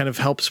 And that would kind of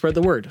help spread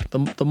the word,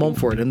 the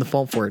Mumford and the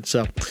Fumford.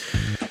 So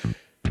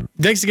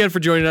thanks again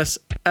for joining us.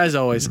 As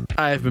always,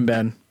 I have been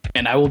Ben.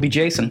 And I will be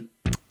Jason.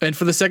 And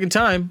for the second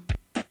time,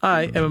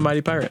 I am a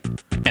mighty pirate.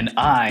 And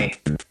I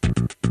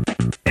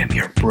am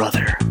your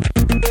brother.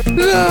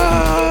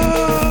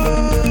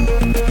 Ah!